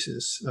public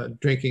places,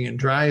 drinking and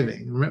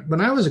driving.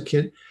 When I was a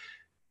kid,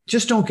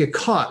 just don't get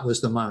caught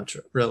was the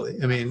mantra, really.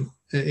 I mean,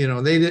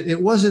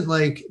 it wasn't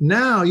like,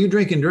 now you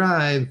drink and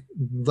drive,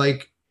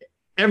 like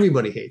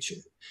everybody hates you.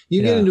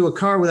 You get into a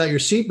car without your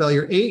seatbelt,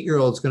 your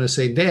 8-year-old's going to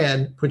say,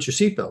 Dad, put your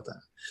seatbelt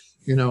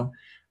on,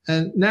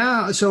 and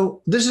now,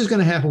 so this is going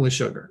to happen with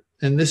sugar,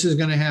 and this is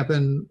going to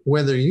happen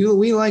whether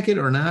we like it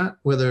or not,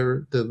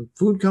 whether the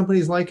food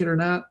companies like it or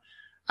not.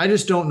 I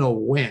just don't know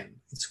when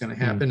it's going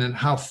to happen and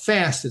how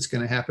fast it's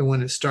going to happen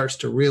when it starts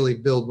to really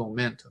build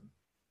momentum.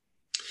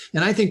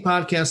 And I think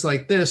podcasts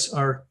like this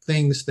are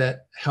things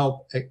that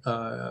help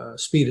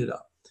speed it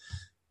up.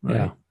 Right?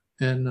 Yeah.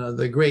 And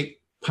the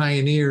great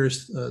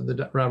pioneers,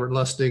 the Robert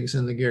Lustigs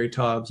and the Gary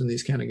Taubes and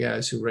these kind of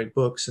guys who write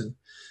books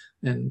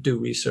and do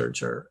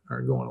research are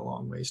going a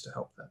long ways to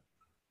help that.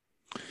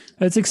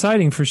 It's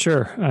exciting for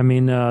sure. I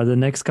mean, the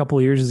next couple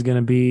of years is going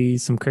to be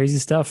some crazy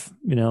stuff,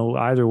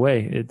 either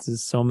way. It's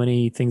just so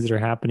many things that are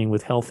happening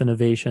with health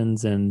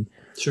innovations and,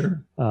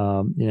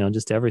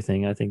 just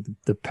everything. I think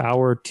the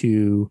power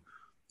to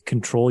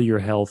control your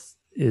health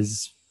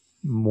is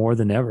more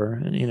than ever.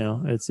 And,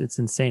 it's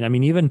insane. I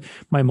mean, even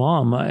my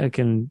mom,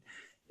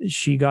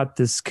 she got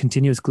this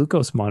continuous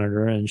glucose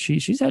monitor, and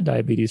she's had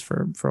diabetes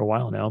for a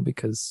while now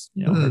because,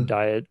 her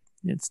diet,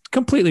 it's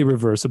completely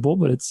reversible,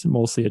 but it's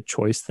mostly a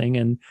choice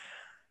thing.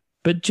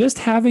 But just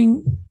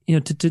having,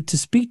 to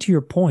speak to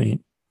your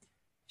point,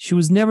 she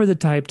was never the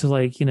type to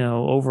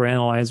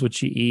overanalyze what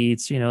she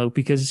eats,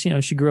 because,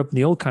 she grew up in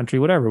the old country,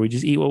 whatever. We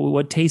just eat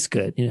what tastes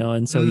good,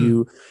 and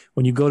so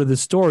when you go to the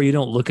store, you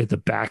don't look at the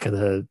back of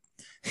the,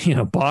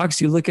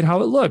 box, you look at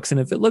how it looks. And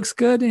if it looks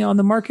good, on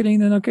the marketing,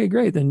 then okay,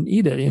 great, then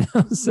eat it,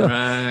 So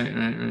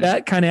right.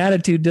 That kind of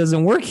attitude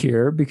doesn't work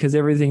here because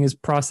everything is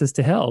processed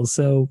to hell.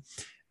 So,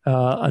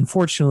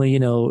 unfortunately,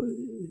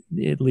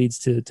 it leads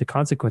to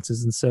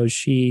consequences. And so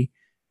she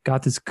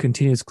got this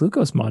continuous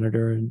glucose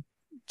monitor, and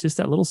just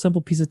that little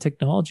simple piece of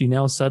technology.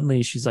 Now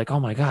suddenly she's like, oh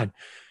my God,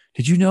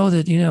 did you know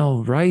that,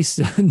 rice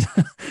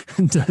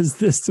does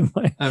this to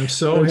my I'm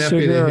so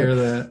happy sugar? to hear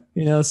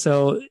that.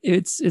 So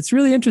it's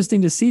really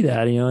interesting to see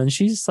that, and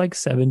she's like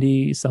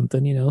 70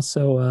 something,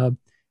 so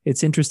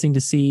it's interesting to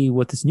see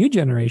what this new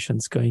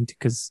generation's going to,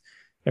 because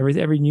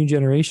every new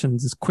generation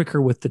is quicker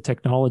with the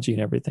technology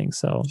and everything.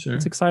 So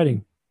It's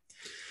exciting.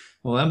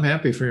 Well, I'm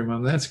happy for your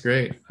mom. That's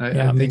great.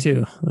 I me think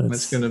too.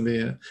 That's going to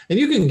be and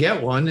you can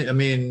get one. I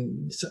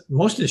mean,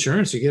 most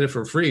insurance, you get it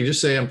for free.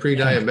 Just say I'm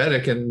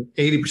pre-diabetic, and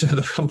 80% of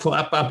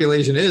the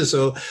population is,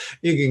 so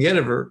you can get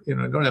it for,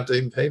 don't have to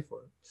even pay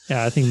for it.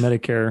 Yeah. I think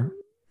Medicare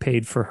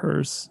paid for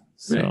hers.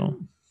 So, right.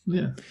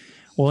 Yeah.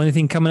 Well,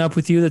 anything coming up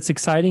with you that's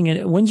exciting?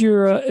 And when's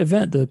your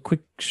event, the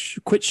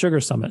Quit Sugar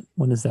Summit?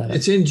 When is that?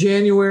 It's in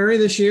January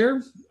this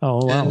year.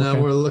 Oh, wow.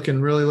 And we're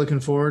really looking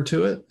forward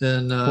to it.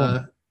 And,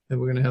 cool. And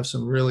we're going to have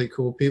some really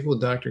cool people,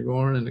 Dr.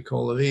 Gorn and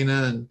Nicole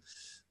Lavina. And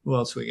who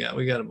else we got?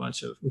 We got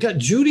we got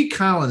Judy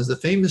Collins, the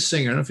famous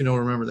singer. I don't know if you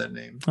remember that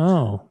name.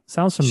 Oh,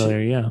 sounds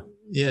familiar. Yeah.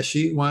 Yeah.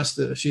 She's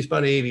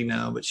about 80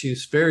 now, but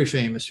she's very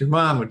famous. Your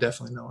mom would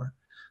definitely know her.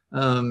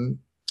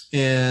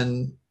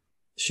 And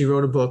she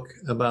wrote a book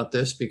about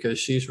this because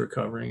she's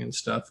recovering and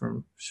stuff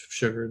from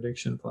sugar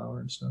addiction, flour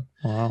and stuff.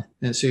 Wow.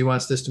 And she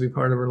wants this to be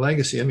part of her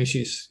legacy. I mean,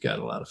 she's got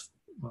a lot of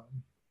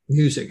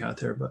music out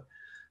there, but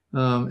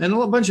and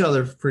a bunch of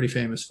other pretty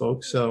famous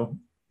folks. So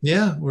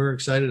yeah, we're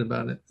excited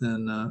about it.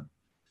 And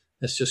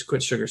it's just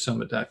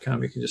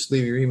quitsugarsummit.com. You can just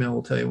leave your email.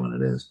 We'll tell you when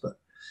it is. But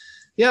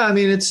yeah, I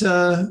mean, it's,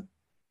 I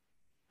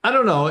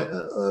don't know,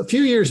 a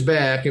few years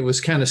back, it was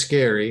kind of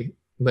scary,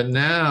 but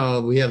now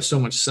we have so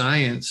much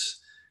science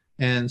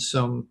and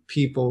some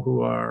people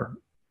who are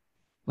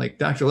like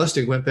Dr.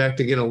 Lustig went back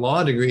to get a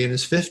law degree in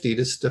his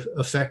 50s to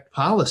affect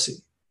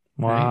policy.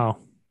 Wow.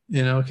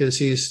 Right? Because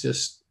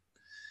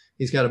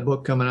he's got a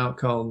book coming out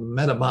called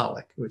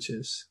Metabolic, which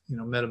is,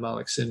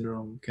 metabolic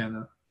syndrome, kind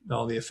of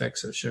all the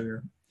effects of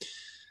sugar.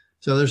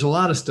 So there's a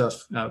lot of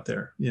stuff out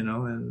there,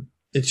 and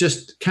it's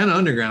just kind of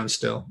underground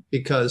still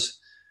because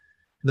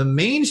the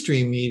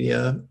mainstream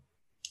media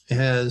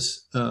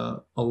has a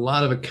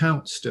lot of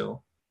accounts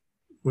still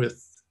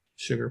with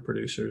sugar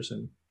producers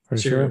and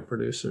cereal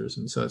producers.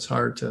 And so it's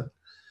hard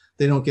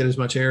they don't get as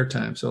much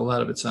airtime. So a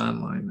lot of it's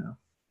online now,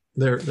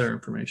 their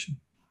information.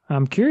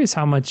 I'm curious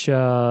how much,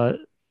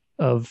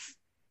 of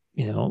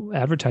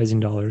advertising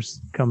dollars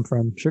come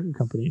from sugar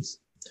companies.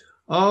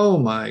 Oh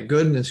my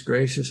goodness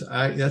gracious.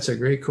 That's a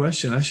great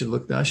question. I should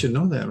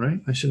know that, right?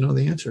 I should know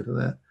the answer to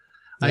that.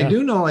 Yeah. I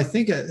do know, I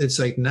think it's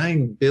like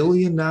 $9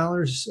 billion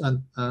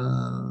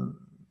on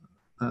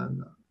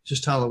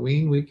just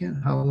Halloween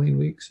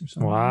weeks or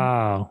something.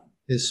 Wow.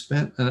 Is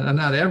spent and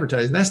not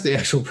advertising. That's the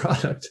actual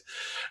product.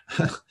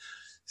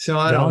 So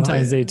I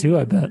Valentine's Day too,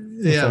 I bet.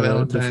 Yeah,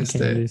 Valentine's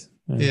Day.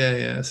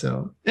 Yeah.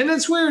 So, and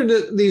it's weird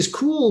that these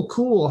cool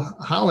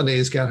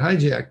holidays got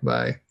hijacked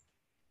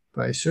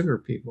by sugar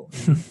people.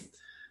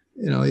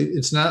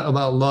 It's not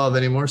about love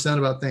anymore. It's not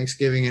about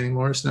Thanksgiving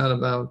anymore. It's not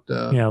about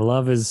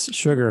love is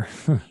sugar.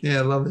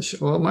 Yeah, love is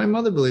sugar. Well, my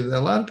mother believed that.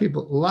 A lot of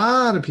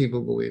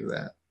people believe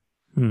that.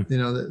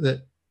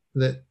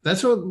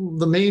 That's what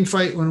the main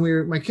fight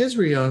when my kids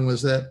were young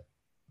was that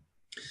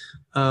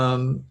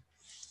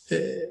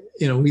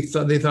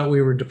they thought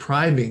we were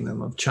depriving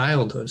them of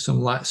childhood,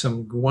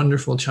 some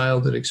wonderful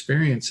childhood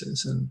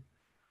experiences, and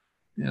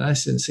I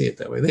just didn't see it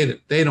that way.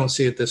 They don't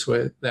see it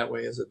that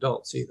way as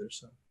adults either.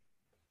 So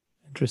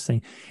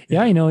interesting.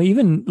 Yeah,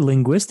 even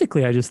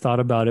linguistically, I just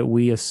thought about it.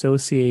 We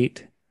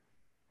associate,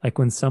 like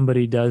when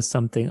somebody does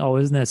something, oh,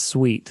 isn't that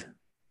sweet?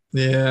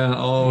 Yeah.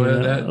 Oh,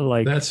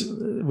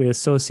 we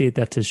associate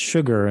that to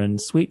sugar and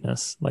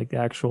sweetness, like the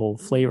actual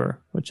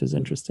flavor, which is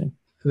interesting.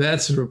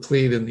 That's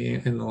replete in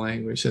the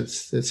language.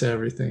 It's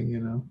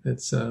everything,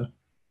 it's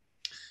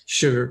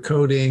sugar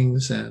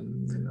coatings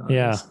and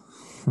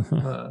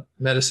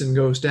medicine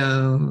goes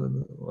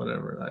down,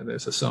 whatever.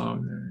 There's a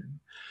song there.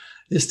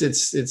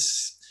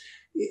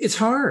 It's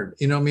hard,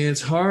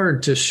 it's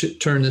hard to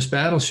turn this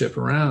battleship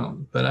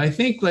around. But I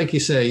think, like you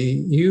say,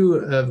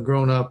 you have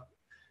grown up,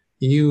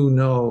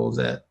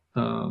 that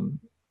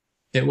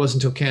it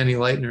wasn't until Candy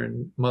Lightner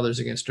and Mothers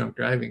Against Drunk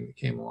Driving that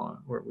came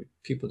along where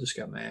people just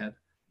got mad.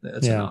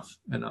 That's enough.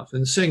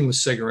 And same with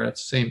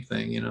cigarettes, same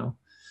thing,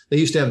 They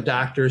used to have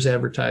doctors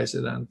advertise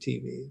it on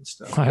TV and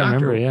stuff. I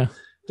remember, yeah.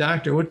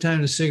 doctor, what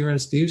kind of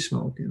cigarettes do you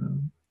smoke?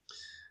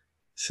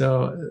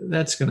 So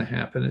that's going to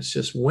happen. It's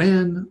just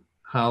when,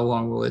 how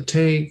long will it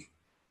take?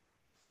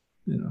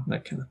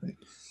 That kind of thing.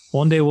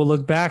 One day we'll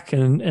look back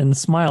and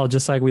smile,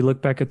 just like we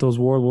look back at those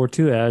World War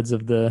II ads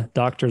of the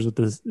doctors with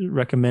the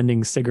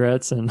recommending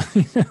cigarettes. And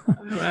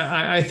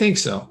I think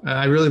so.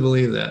 I really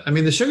believe that. I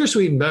mean, the sugar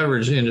sweetened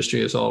beverage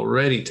industry has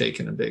already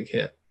taken a big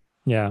hit.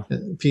 Yeah.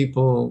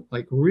 People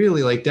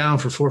really down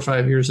for 4 or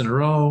 5 years in a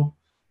row,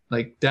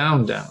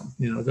 down,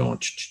 going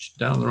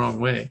down the wrong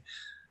way.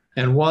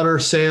 And water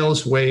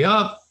sales way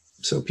up.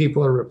 So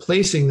people are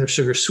replacing their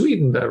sugar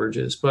sweetened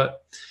beverages,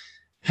 but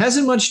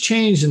hasn't much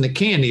changed in the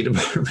candy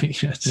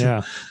department yet.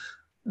 Yeah.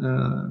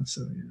 I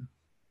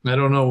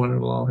don't know when it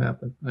will all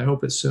happen. I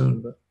hope it's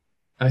soon, but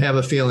I have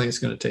a feeling it's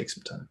going to take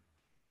some time.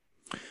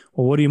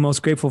 Well, what are you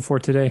most grateful for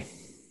today?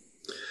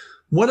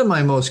 What am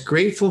I most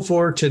grateful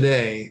for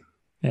today?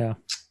 Yeah.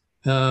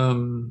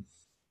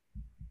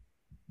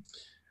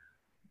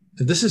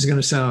 This is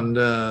going to sound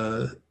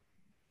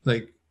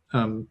like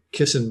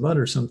kissing butt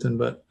or something,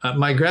 but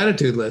my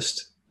gratitude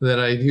list that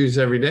I use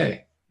every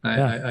day.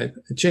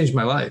 It changed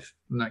my life.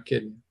 I'm not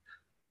kidding.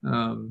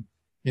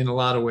 In a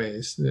lot of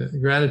ways,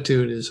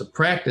 gratitude is a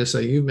practice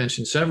that you've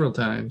mentioned several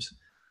times.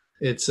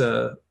 It's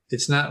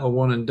not a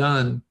one and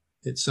done.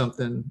 It's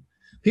something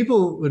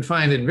people would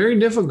find it very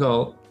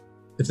difficult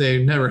if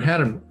they've never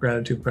had a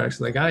gratitude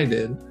practice like I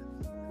did,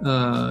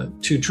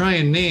 to try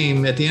and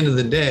name at the end of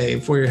the day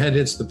before your head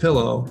hits the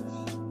pillow,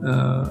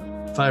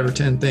 5 or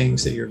 10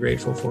 things that you're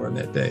grateful for in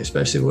that day,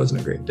 especially if it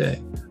wasn't a great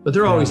day. But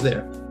they're always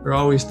there. They're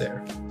always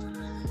there.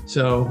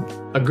 So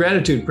a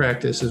gratitude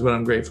practice is what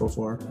I'm grateful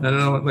for. I don't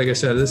know, like I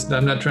said,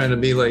 I'm not trying to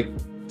be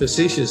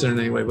facetious in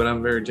any way, but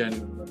I'm very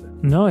genuine about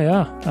that. No,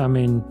 yeah. I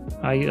mean,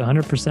 I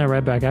 100%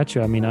 right back at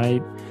you. I mean,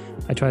 I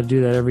try to do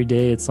that every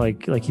day. It's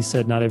like you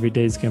said, not every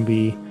day is going to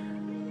be,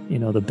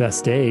 the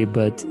best day,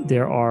 but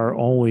there are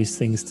always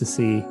things to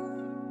see,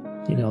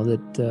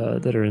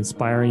 that are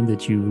inspiring,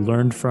 that you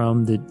learned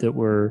from, that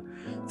were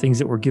things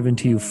that were given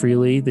to you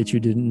freely that you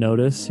didn't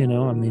notice, I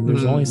mean,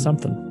 there's always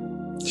something.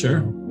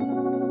 Sure.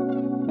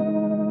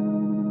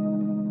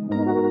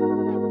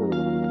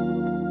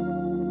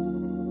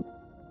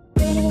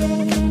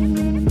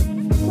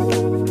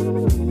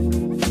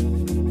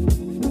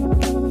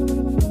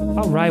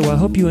 All right. Well, I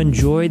hope you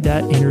enjoyed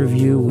that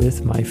interview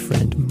with my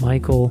friend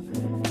Michael.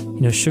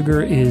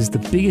 Sugar is the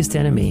biggest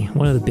enemy,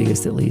 one of the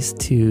biggest at least,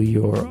 to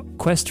your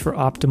quest for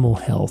optimal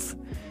health.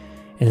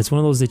 And it's one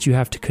of those that you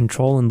have to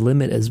control and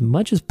limit as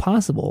much as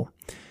possible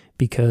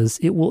because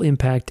it will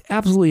impact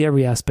absolutely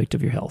every aspect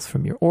of your health,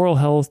 from your oral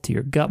health to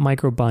your gut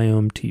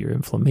microbiome to your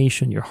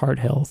inflammation, your heart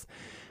health.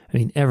 I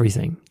mean,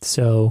 everything.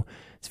 So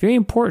it's very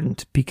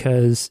important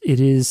because it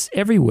is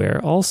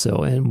everywhere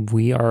also. And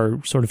we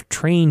are sort of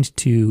trained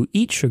to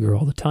eat sugar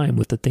all the time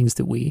with the things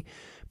that we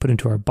put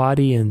into our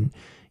body. And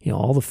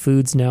all the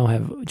foods now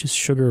have just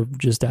sugar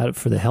just out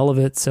for the hell of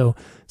it. So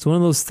it's one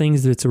of those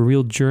things that it's a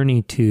real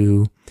journey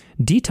to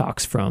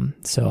detox from.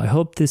 So I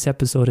hope this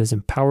episode has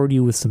empowered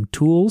you with some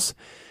tools.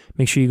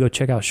 Make sure you go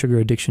check out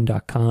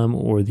sugaraddiction.com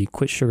or the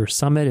Quit Sugar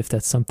Summit if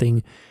that's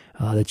something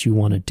that you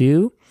want to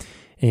do.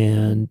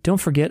 And don't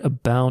forget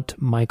about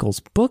Michael's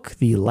book,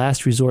 The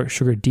Last Resort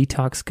Sugar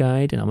Detox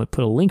Guide. And I'm going to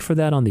put a link for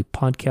that on the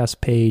podcast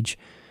page.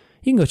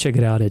 You can go check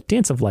it out at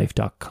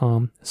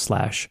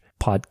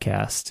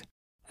danceoflife.com/podcast.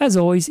 As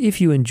always,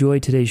 if you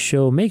enjoyed today's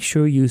show, make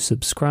sure you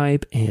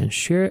subscribe and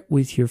share it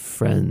with your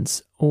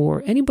friends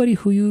or anybody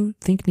who you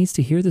think needs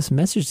to hear this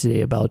message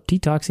today about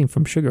detoxing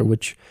from sugar,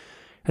 which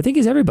I think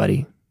is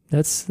everybody.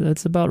 That's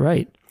about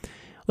right.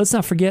 Let's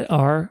not forget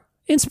our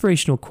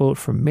inspirational quote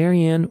from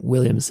Marianne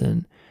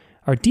Williamson.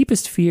 Our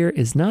deepest fear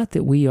is not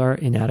that we are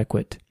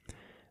inadequate.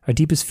 Our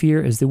deepest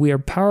fear is that we are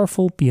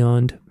powerful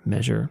beyond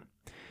measure.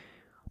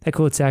 That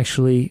quote's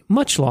actually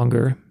much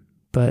longer,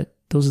 but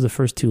those are the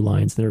first 2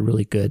 lines that are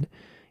really good.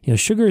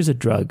 Sugar is a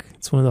drug.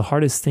 It's one of the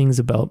hardest things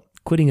about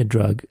quitting a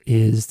drug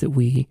is that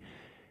we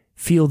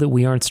feel that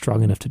we aren't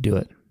strong enough to do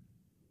it.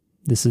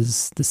 This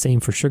is the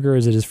same for sugar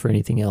as it is for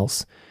anything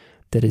else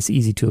that is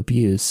easy to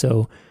abuse.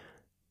 So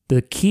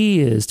the key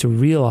is to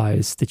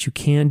realize that you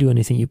can do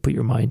anything you put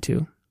your mind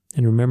to.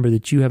 And remember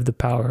that you have the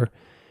power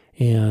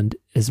and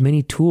as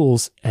many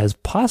tools as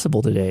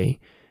possible today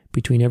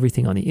between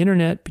everything on the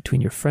internet,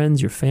 between your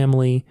friends, your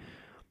family,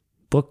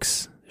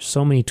 books. There's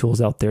so many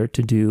tools out there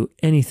to do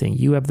anything.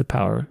 You have the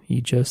power.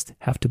 You just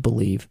have to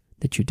believe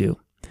that you do.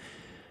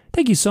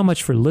 Thank you so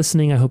much for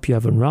listening. I hope you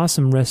have an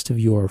awesome rest of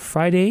your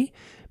Friday.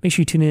 Make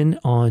sure you tune in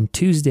on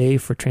Tuesday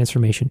for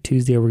Transformation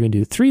Tuesday. We're going to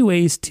do 3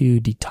 ways to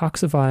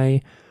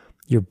detoxify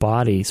your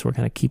body. So we're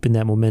kind of keeping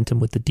that momentum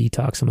with the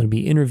detox. I'm going to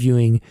be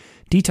interviewing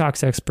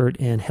detox expert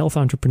and health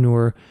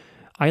entrepreneur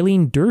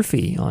Eileen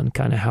Durfee on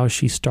kind of how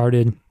she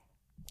started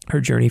her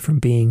journey from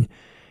being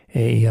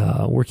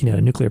working at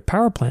a nuclear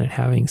power plant and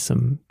having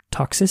some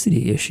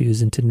toxicity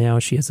issues into now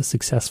she has a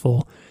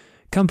successful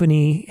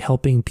company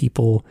helping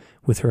people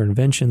with her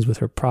inventions, with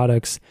her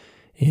products,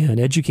 and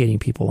educating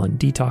people on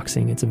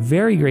detoxing. It's a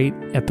very great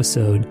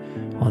episode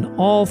on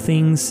all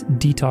things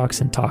detox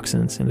and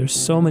toxins. And there's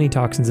so many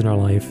toxins in our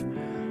life.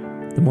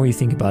 The more you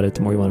think about it,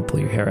 the more you want to pull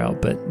your hair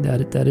out. But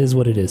that is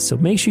what it is. So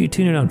make sure you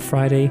tune in on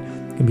Friday. It's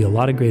going to be a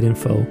lot of great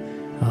info.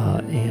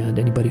 And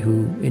anybody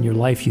who in your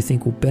life you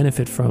think will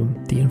benefit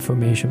from the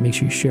information, make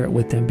sure you share it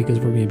with them, because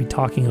we're going to be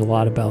talking a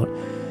lot about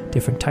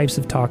different types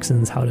of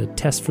toxins, how to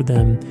test for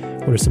them,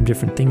 what are some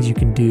different things you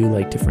can do,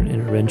 like different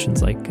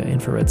interventions like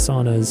infrared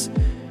saunas,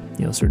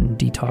 certain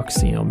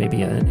detox,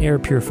 maybe an air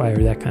purifier,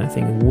 that kind of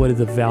thing, and what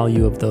the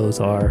value of those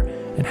are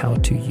and how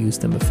to use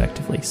them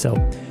effectively. So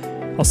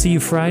I'll see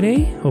you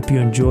Friday. Hope you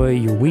enjoy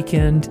your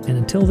weekend. And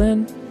until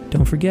then,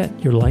 don't forget,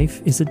 your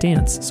life is a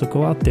dance. So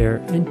go out there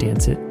and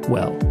dance it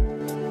well.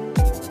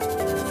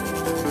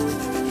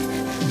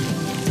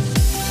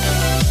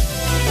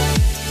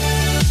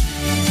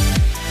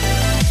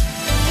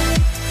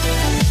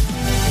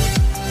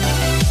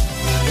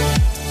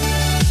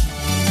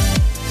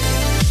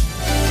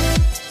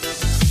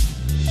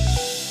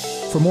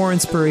 For more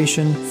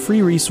inspiration,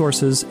 free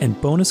resources, and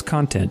bonus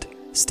content,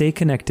 stay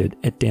connected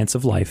at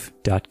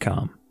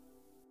danceoflife.com.